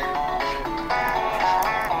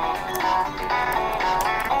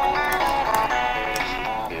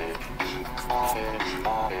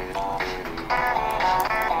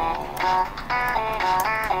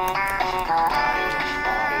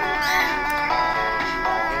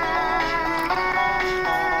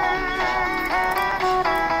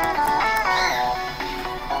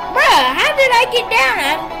 How did I get down? I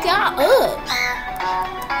got up.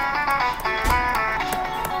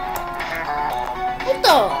 What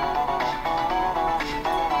the?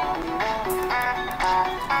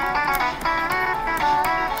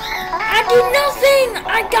 I do nothing.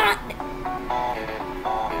 I got.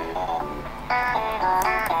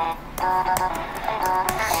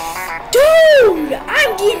 Dude,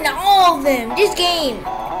 I'm getting all of them. This game.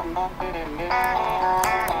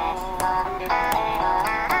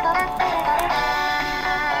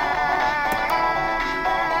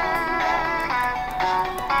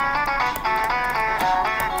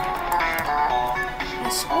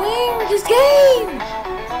 This game!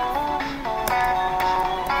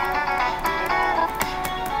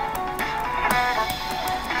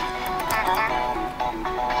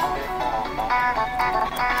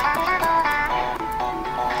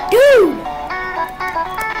 Dude!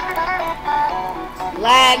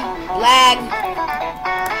 Lag.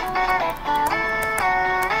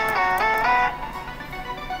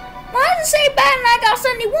 Why does it say bad and I got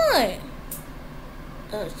 71?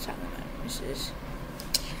 Oh, it's talking about misses.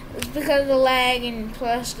 It's because of the lag and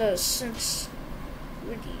plus the sense.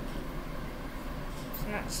 It's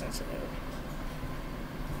not sensitive.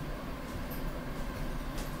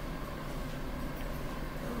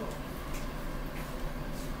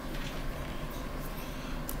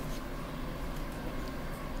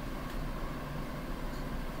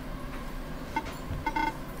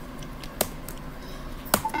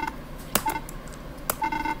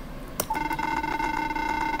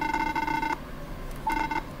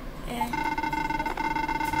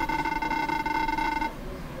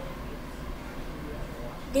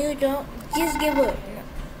 Dude, don't just give up. No,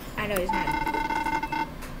 I know it's not.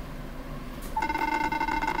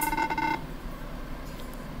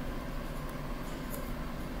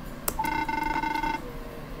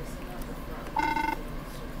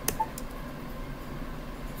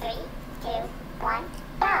 Three, two, one,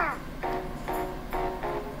 go!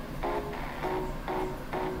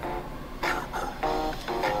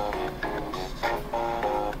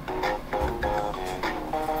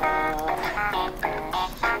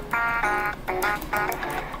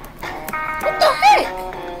 What the heck?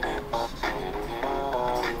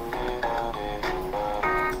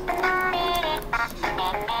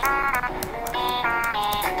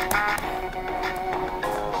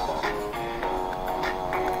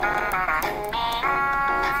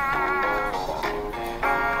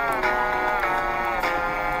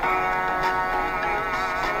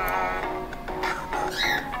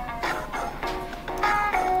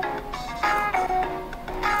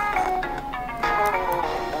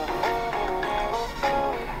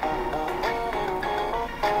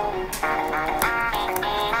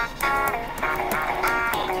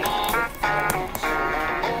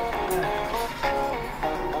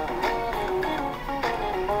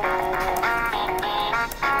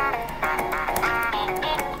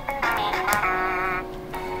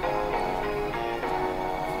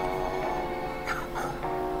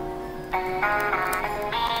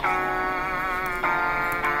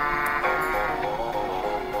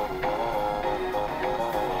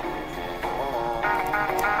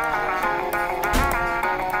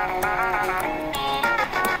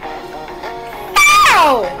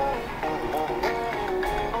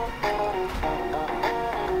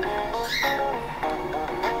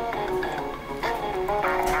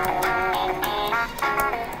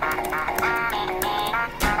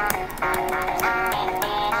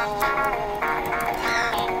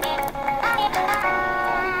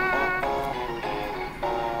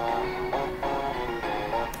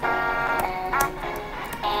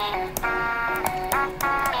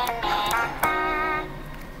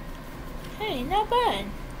 Hey, not bad.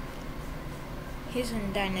 He's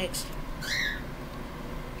gonna die next.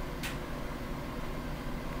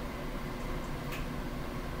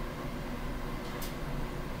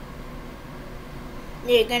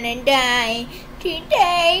 You're gonna die.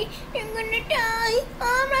 Today, you're gonna die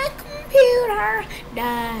on my computer.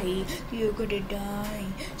 Die, you're gonna die.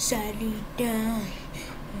 Sadly, die.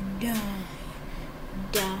 And die.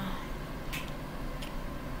 Die.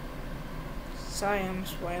 Sorry, I'm a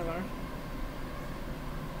spoiler.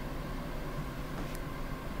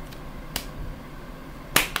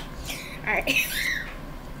 Alright.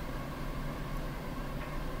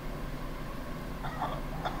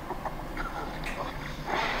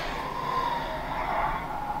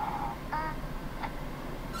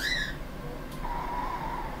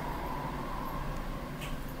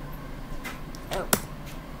 Oh.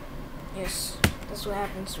 Yes, that's what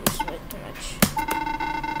happens when you sweat too much.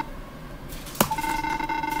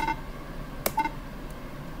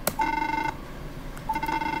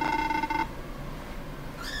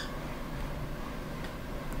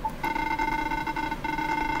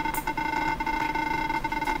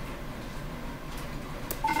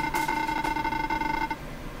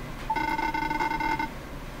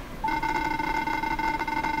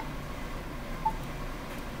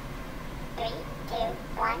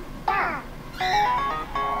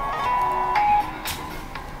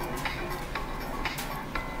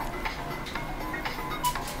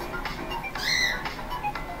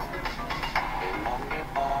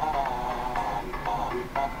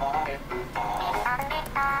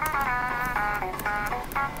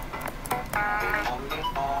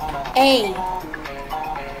 Hey.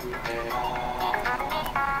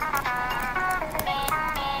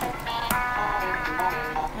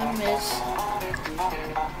 I miss.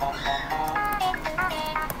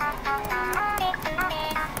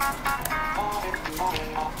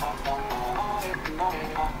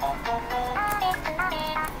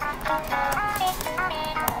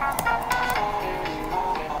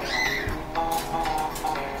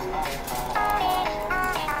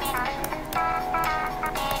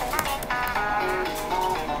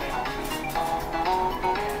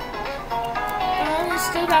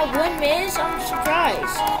 Still got 1 minute, so I'm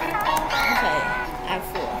surprised. Okay, I have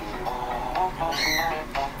 4.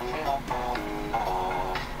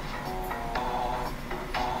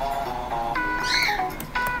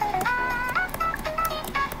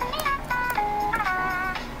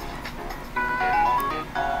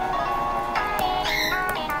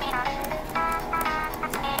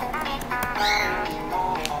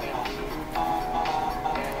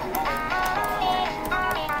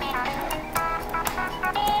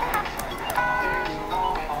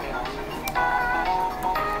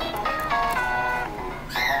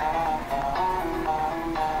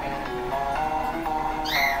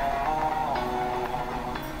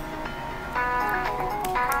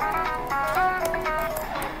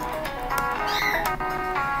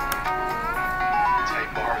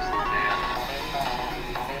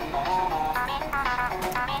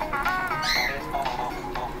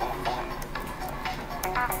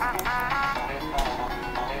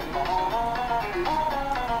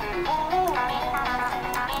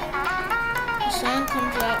 The sun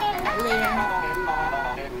comes up later.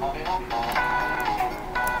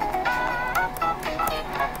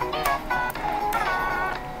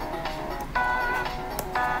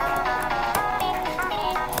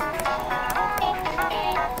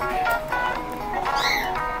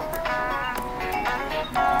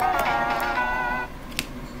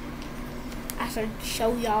 I should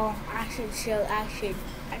show y'all. I should.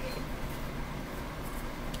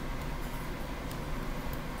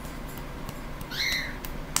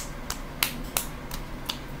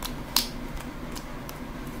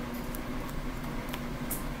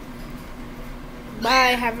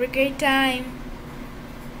 Bye, have a great time.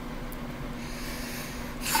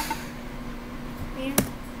 Yeah.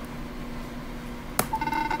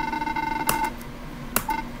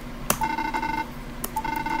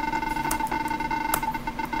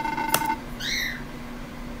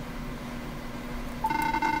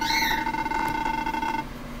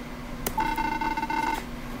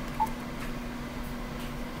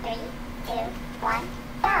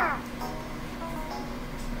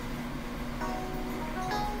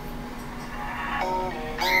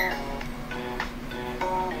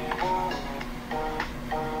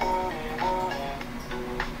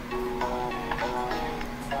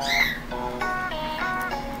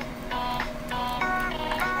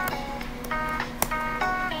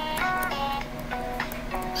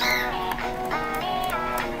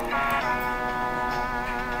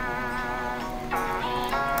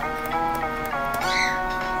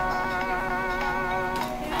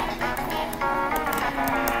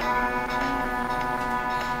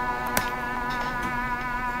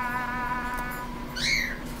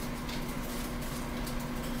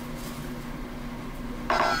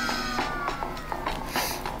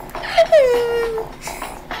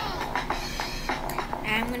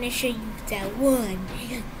 show you that one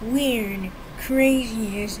weird,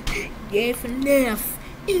 craziest FNF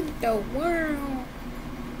in the world.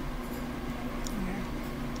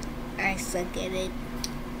 I suck at it.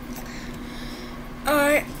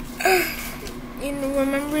 Alright. You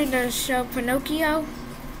remember the show Pinocchio?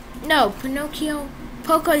 No, Pinocchio.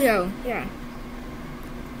 Pocoyo. Yeah.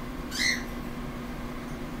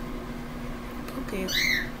 Pocoyo.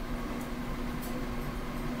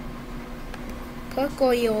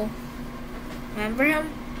 Pocoyo. Remember him?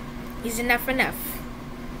 He's an FNF.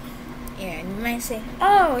 Yeah, and you might say,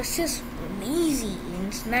 oh, it's just easy. And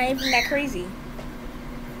it's not even that crazy.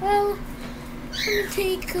 Well, let me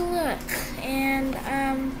take a look. And,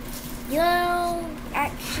 you'll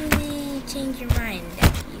actually change your mind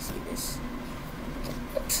after you see this.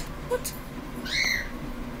 What?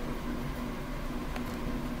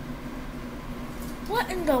 What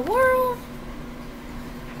in the world?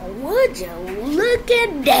 Would you look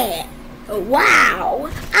at that? Wow!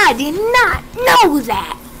 I did not know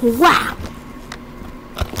that! Wow!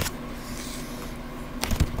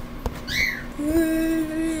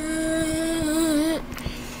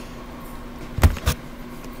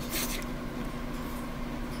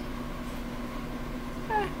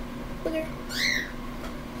 Booger.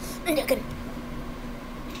 I'm joking.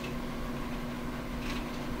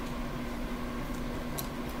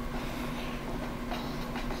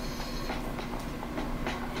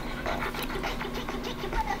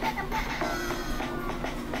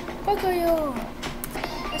 Pocoyo.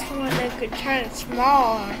 That's the one that could turn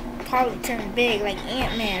small and probably turn big like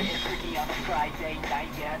Ant-Man.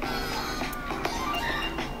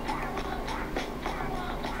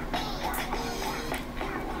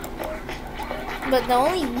 But the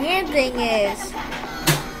only weird thing is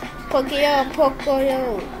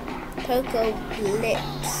Pocoyo, Poco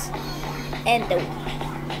Blitz. And the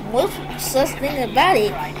most sus thing about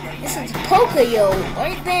it, this is Pocoyo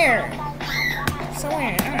right there.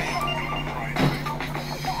 Somewhere.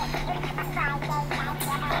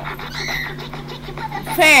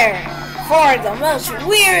 Prepare for the most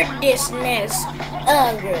weirdness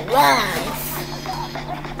of your life.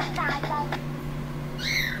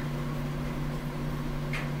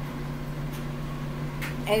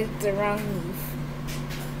 It's the wrong move.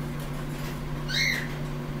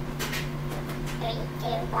 3, 2,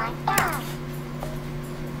 1, go!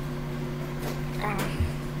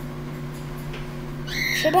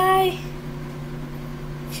 Should I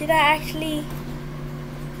actually?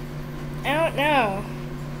 I don't know.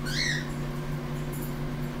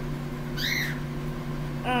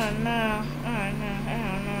 Oh no.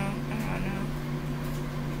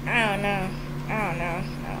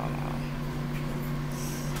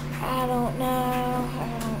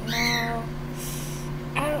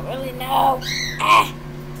 I don't really know. Ah.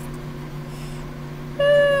 I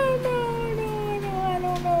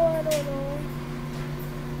don't know.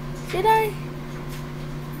 Should I?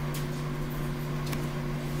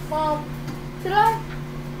 Mom, should I?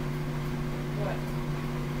 What?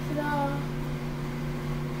 Should I?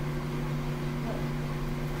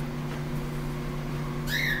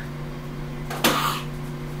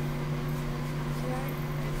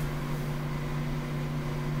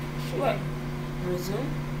 What? Resume?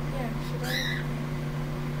 Yeah, should I?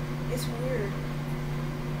 It's weird.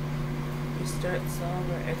 Restart song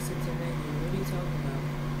or exit the menu. What are you talking about?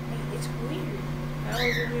 It's weird. How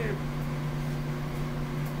is it weird?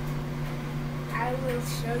 I will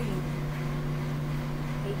show you.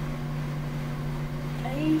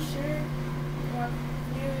 Are you sure?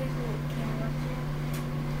 Here is the camera.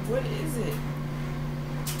 What is it?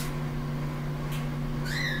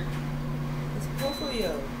 It's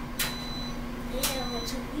Pocoyo. Yeah, but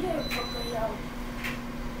it's weird, Pocoyo.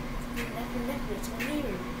 It's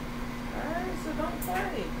weird. Alright, so don't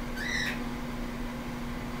play.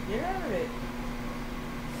 Get out of it.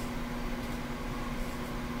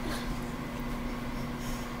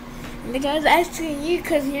 The guy's asking you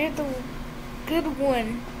because you're the good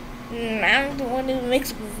one. And I'm the one who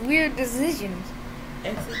makes weird decisions.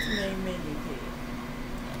 Exit to main menu, kid.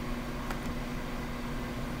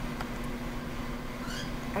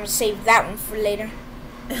 I'm gonna save that one for later.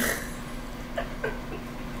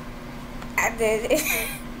 I did it.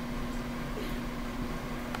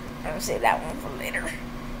 I'm gonna save that one for later.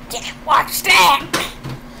 Can't watch that!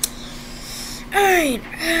 Alright.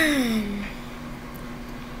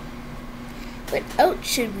 What else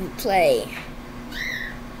should we play?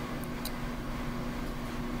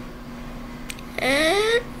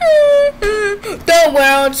 The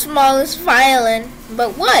world's smallest violin.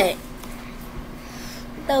 But what?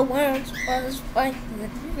 The world's most fight.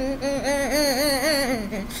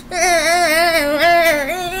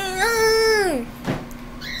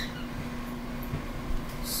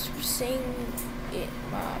 Sing it,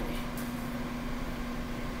 Bobby.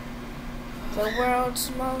 The world's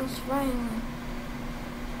most violent.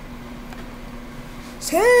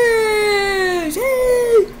 Say,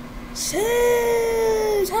 say,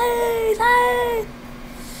 say, say, say,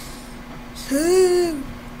 say.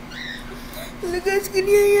 Look how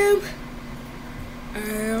skinny I am. I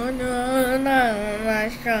don't know how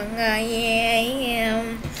strong I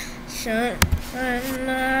am.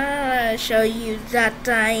 I'll show you that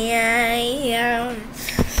I am.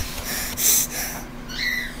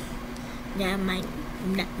 Now I might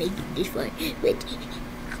not make it this far, but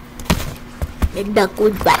the duck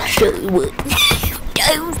would rather show you what.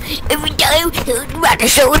 Every time, he would rather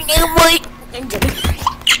show you what.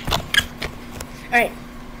 Alright.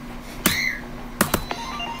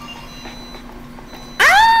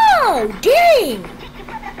 Oh, dang!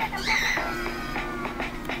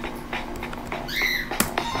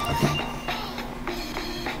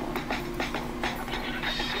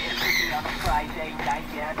 Friday night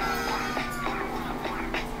yet.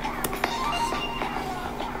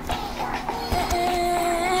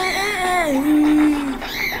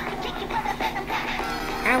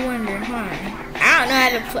 I wonder why. I don't know how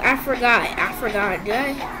to put. I forgot. Did I?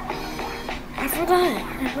 I forgot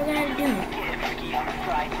how to do it.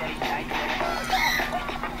 Friday night yet.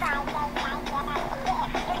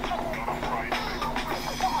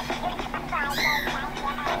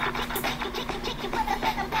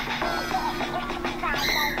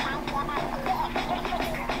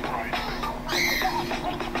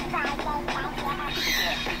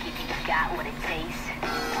 Got what it takes.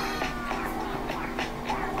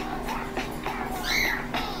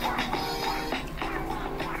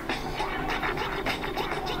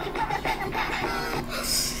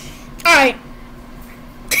 Alright.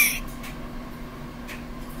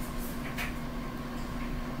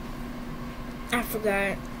 I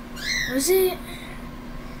forgot. Was it?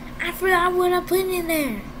 I forgot what I put in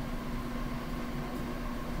there.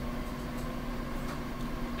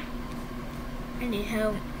 I need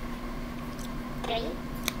help.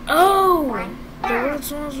 Oh! The world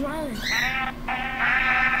smells violent.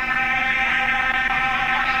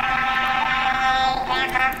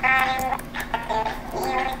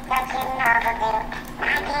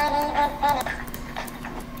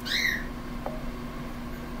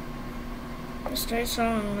 Start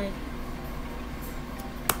song like.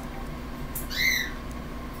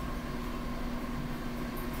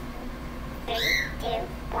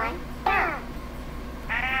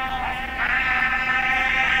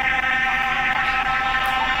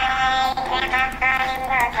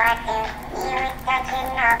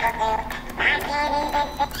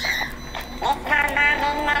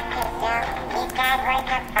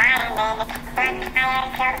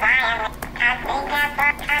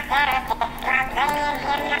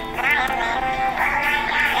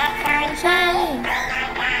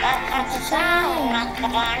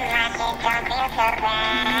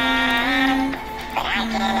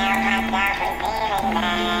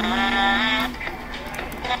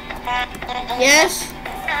 Yes.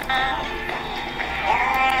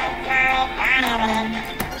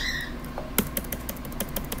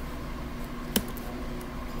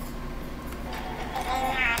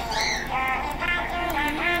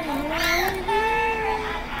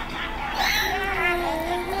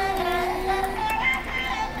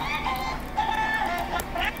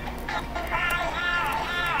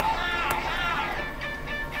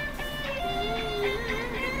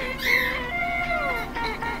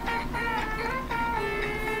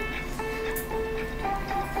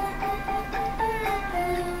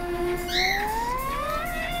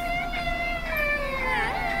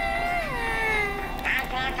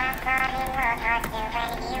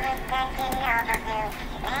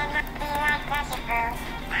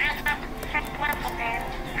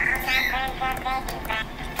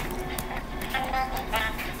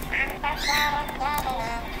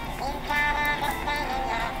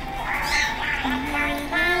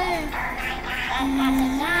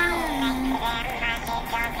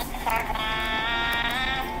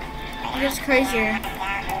 It's crazier.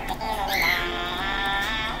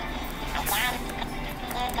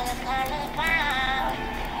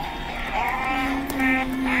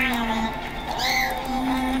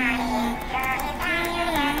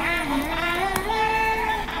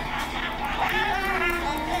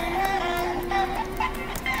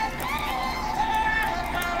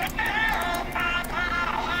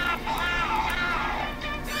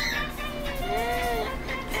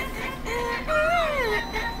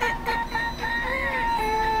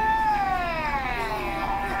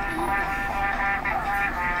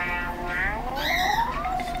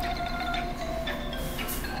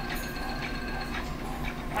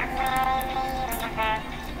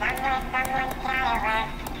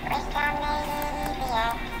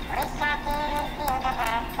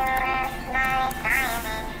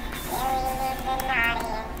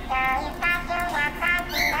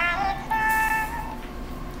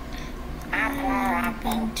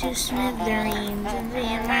 into smithereens and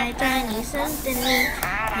in my tiny something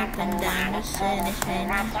up and down the finish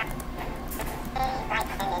line.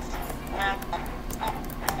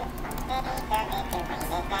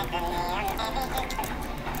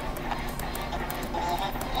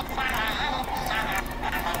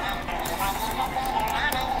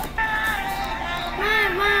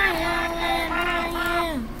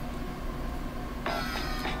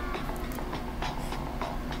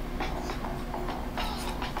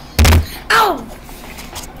 Oh!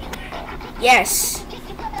 Yes.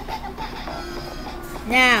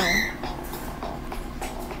 Now.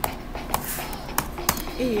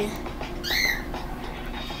 Ew.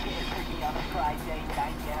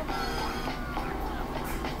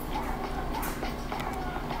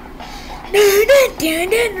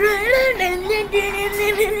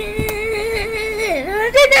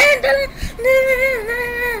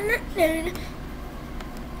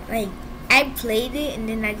 Like, I played it and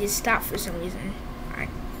then I just stopped for some reason. I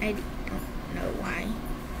don't know why.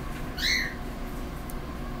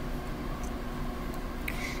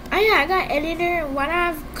 Oh yeah, I got editor. Why do I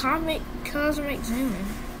have Cosmic Zoom?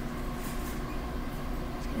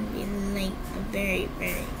 It's gonna be like a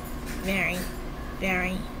very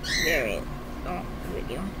long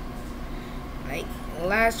video. Like the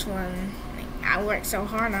last one, like I worked so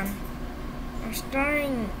hard on. I'm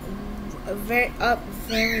starting very long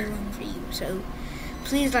for you. So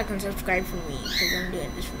please like and subscribe for me because I'm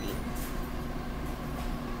doing this for you.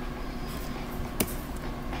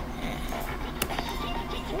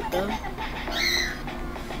 What the?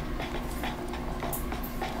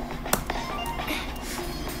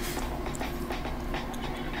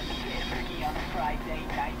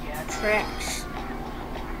 Tracks.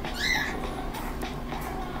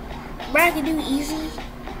 But I can do easy.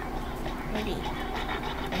 Ready?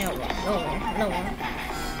 No one.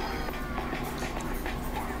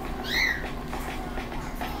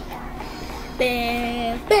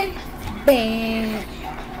 Bam, bam, bam.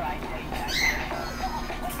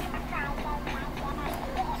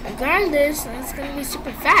 Regardless, it's gonna be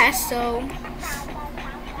super fast, so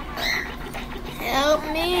help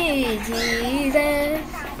me, Jesus.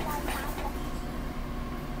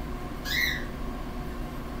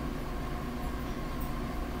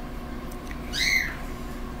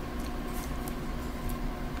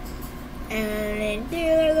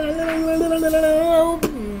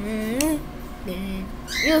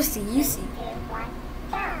 You see.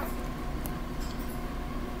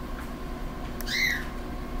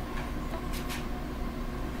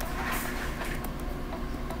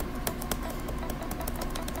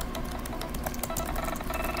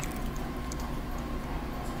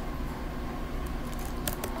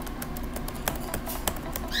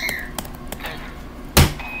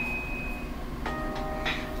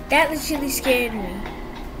 That literally scared me.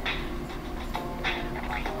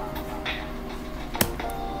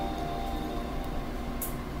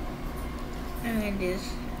 And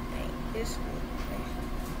this, like this.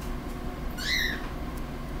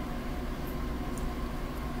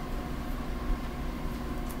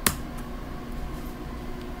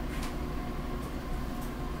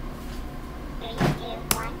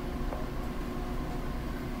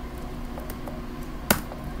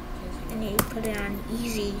 And you put it on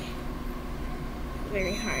easy,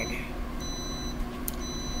 very hard.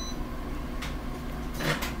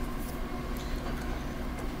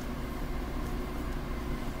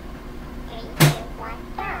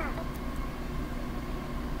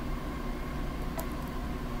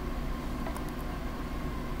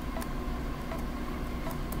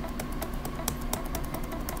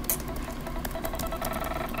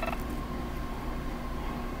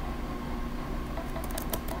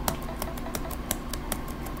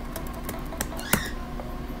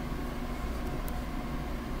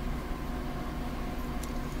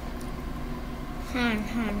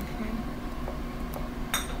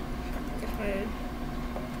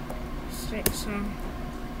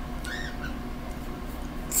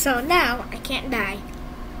 So now I can't die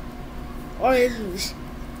or lose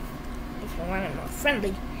if I want it more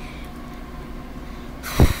friendly.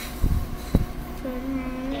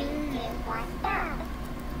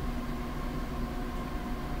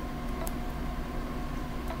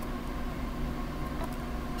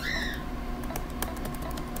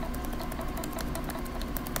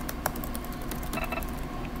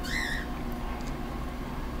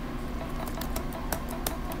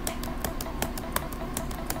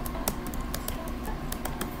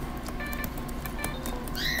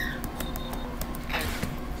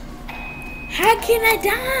 How can I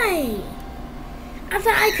die? I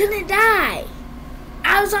thought I couldn't die.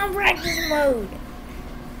 I was on practice mode.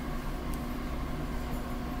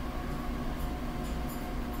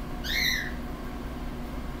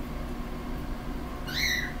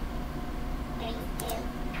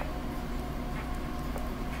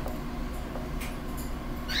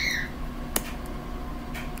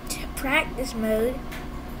 practice mode.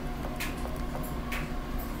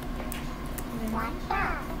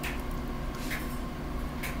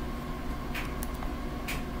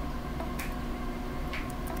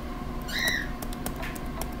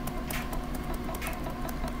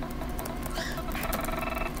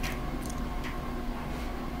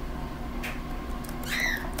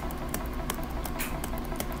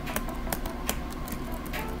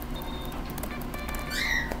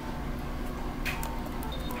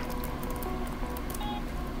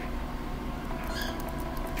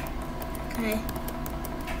 Okay.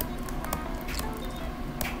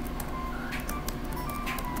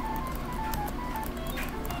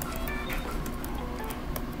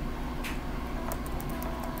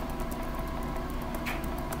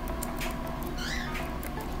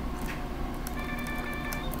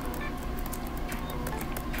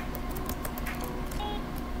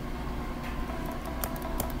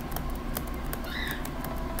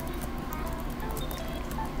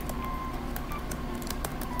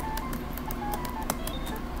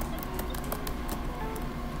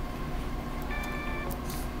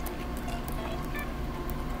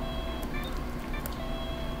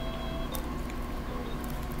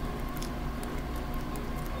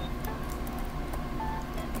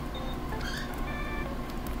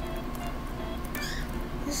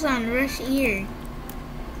 This is on Rush Ear.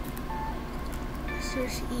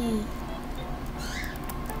 Rush E.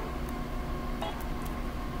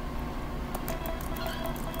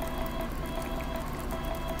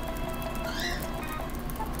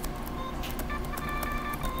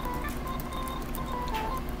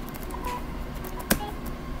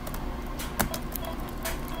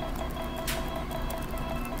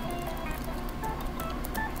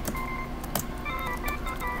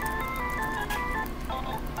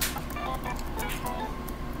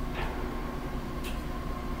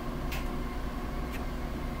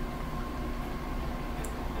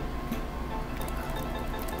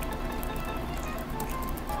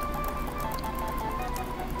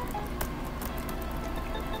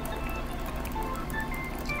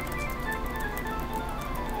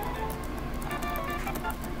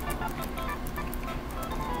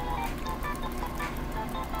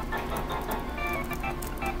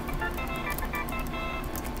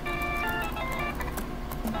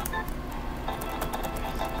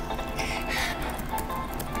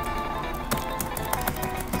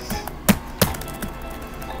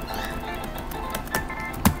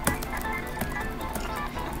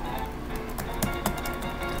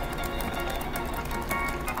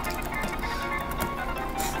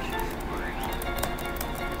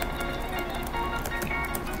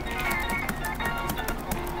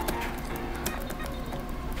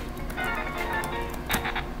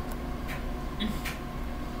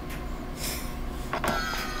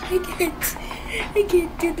 I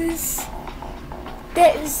can't do this.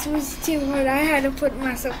 That was too hard. I had to put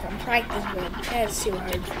myself on practice mode. That's too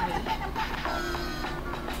hard for me.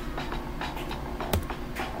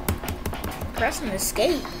 Pressing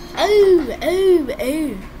escape. Oh, oh,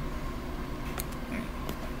 oh.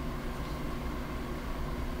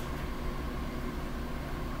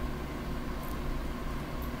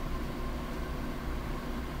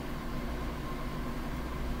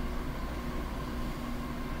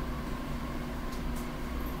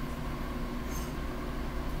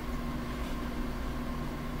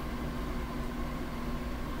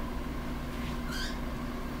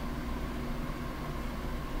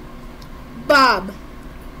 Bob.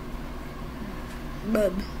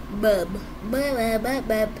 Bub. Bub. Bub. Bub.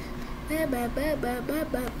 Bub.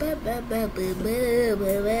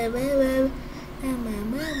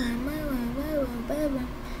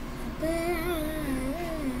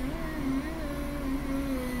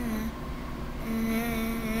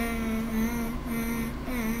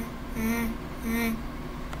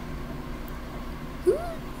 Who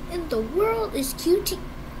in the world is QT?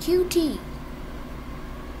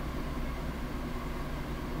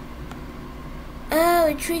 Oh,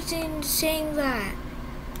 it tricks you into saying that.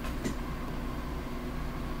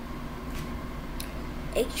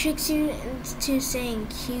 It tricks you into saying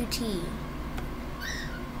QT.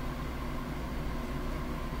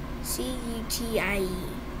 C-U-T-I-E.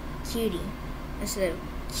 Cutie. Instead of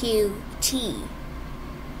QT.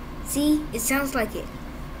 See? It sounds like it.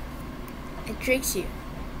 It tricks you.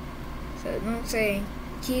 So don't say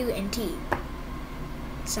Q and T.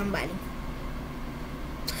 Somebody.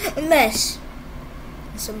 Unless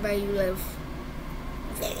somebody you love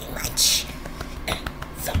very much.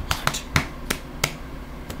 Somewhat.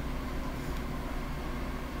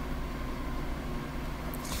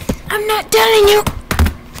 I'm not telling you.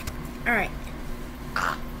 Alright.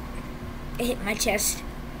 It hit my chest.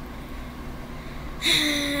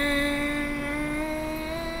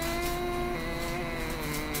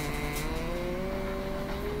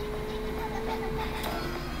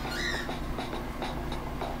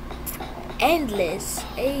 Endless.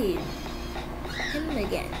 Hey, him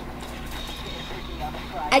again.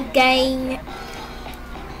 Again.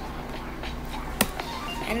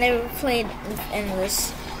 I never played with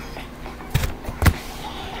Endless.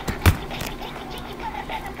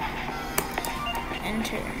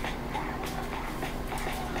 Enter.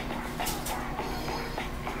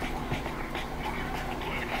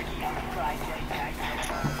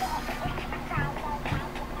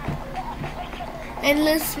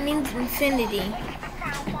 Endless means infinity.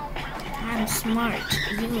 I'm smart.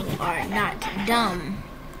 You are not dumb.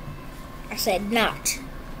 I said not.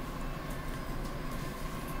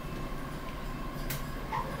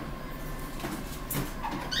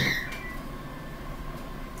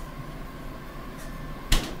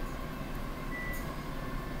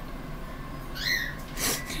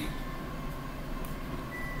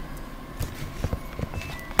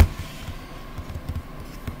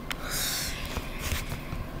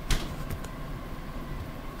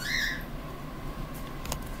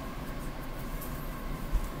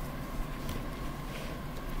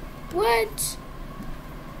 What?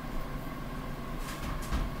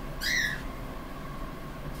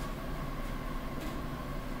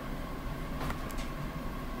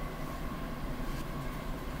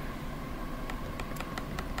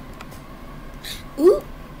 Ooh.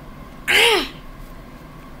 Ah.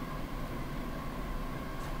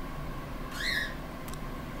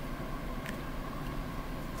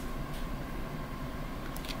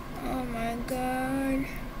 Oh my God.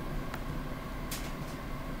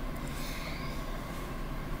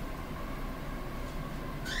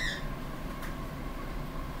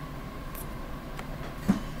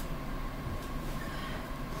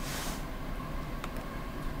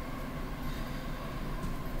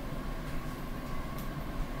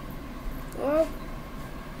 Oh.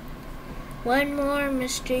 One more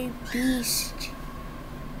Mr. Beast.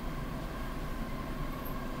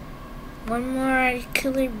 One more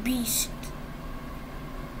Killer Beast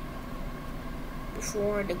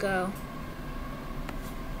before to go.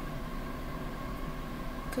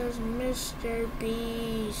 Cause Mr.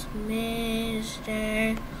 Beast,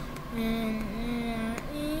 Mr.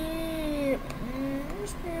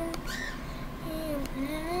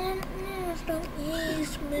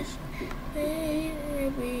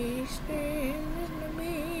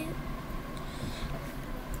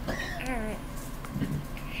 Alright.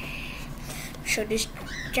 Show this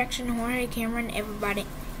Jackson Jorge Cameron, everybody.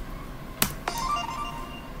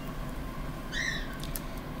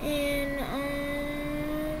 And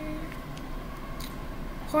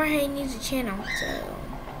Jorge needs a channel, so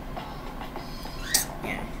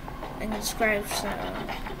yeah, and subscribe. So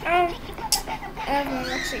I have my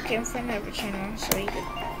Mexican friend have a channel, so you could.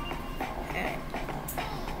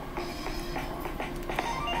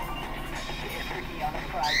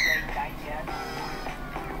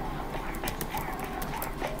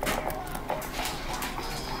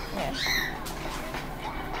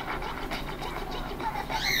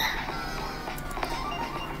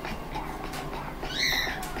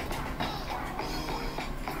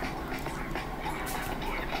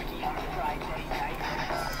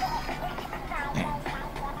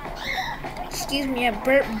 Excuse me, I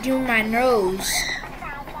burped through my nose.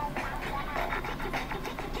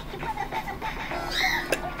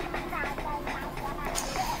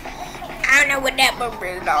 I don't know what that burp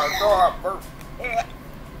is.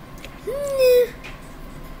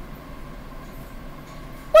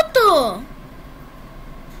 What the?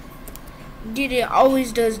 Dude, it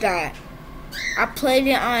always does that. I played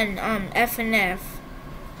it on FNF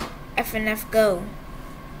Go.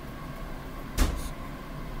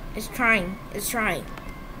 It's trying. It's trying.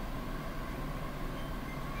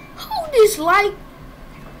 Who this like?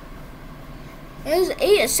 It was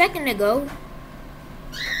 8 a second ago.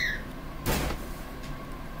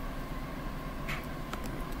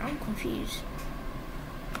 I'm confused.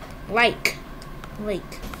 Like. I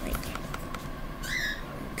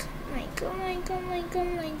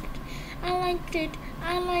liked it.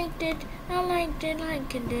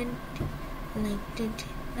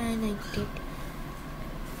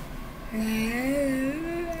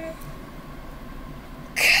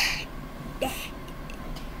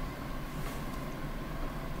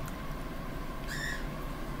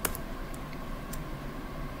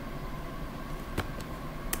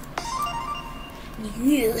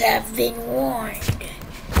 You have been warned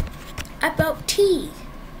about tea.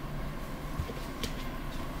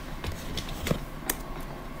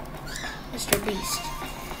 Mr. Beast.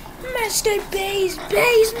 Mr. Bass,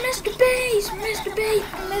 Bass, Mr. Bass, Mr. Bass,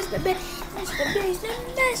 Mr. Bass, Mr. Bass,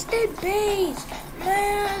 Mr. Bass,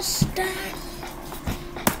 Master.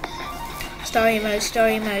 Story mode,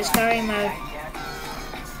 story mode, story mode.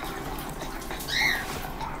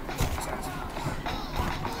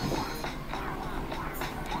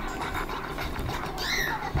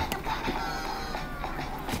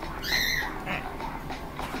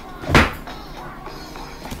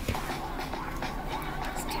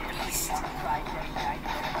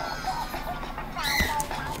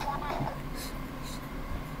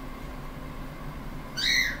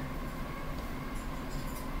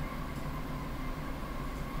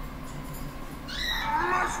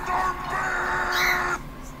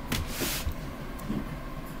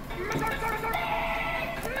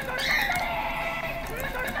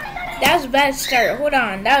 That was a bad start. Hold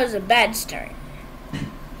on, that was a bad start.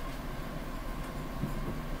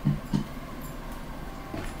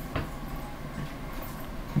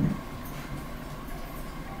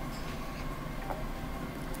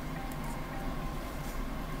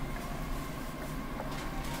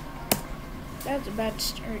 That was a bad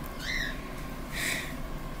start.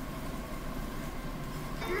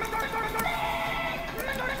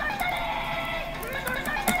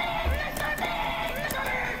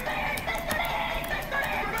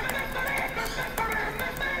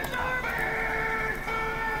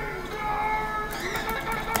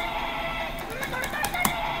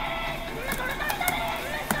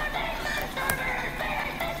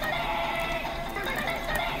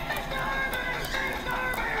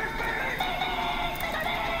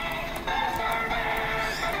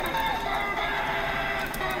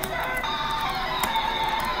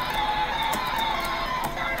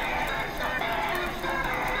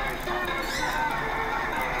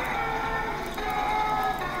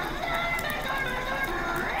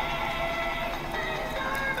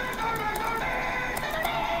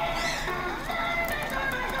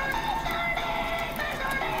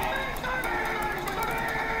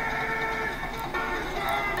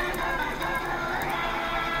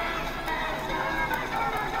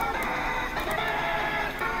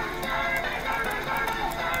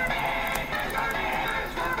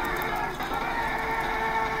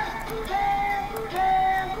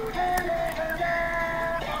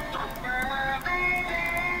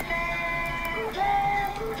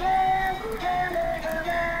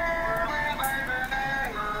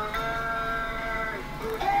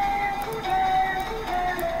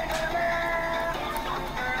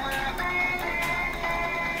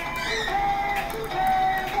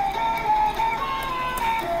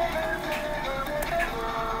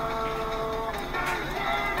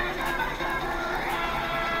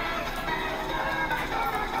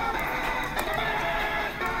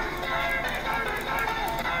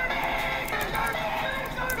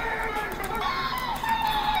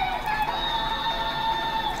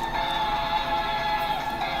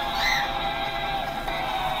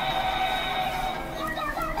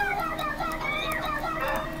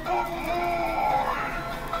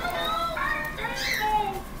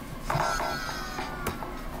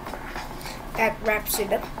 That wraps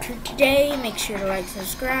it up for today. Make sure to like,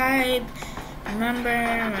 subscribe. Remember,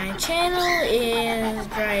 my channel is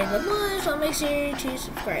Dry Lemon, so make sure to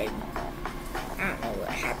subscribe. I don't know what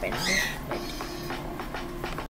happened.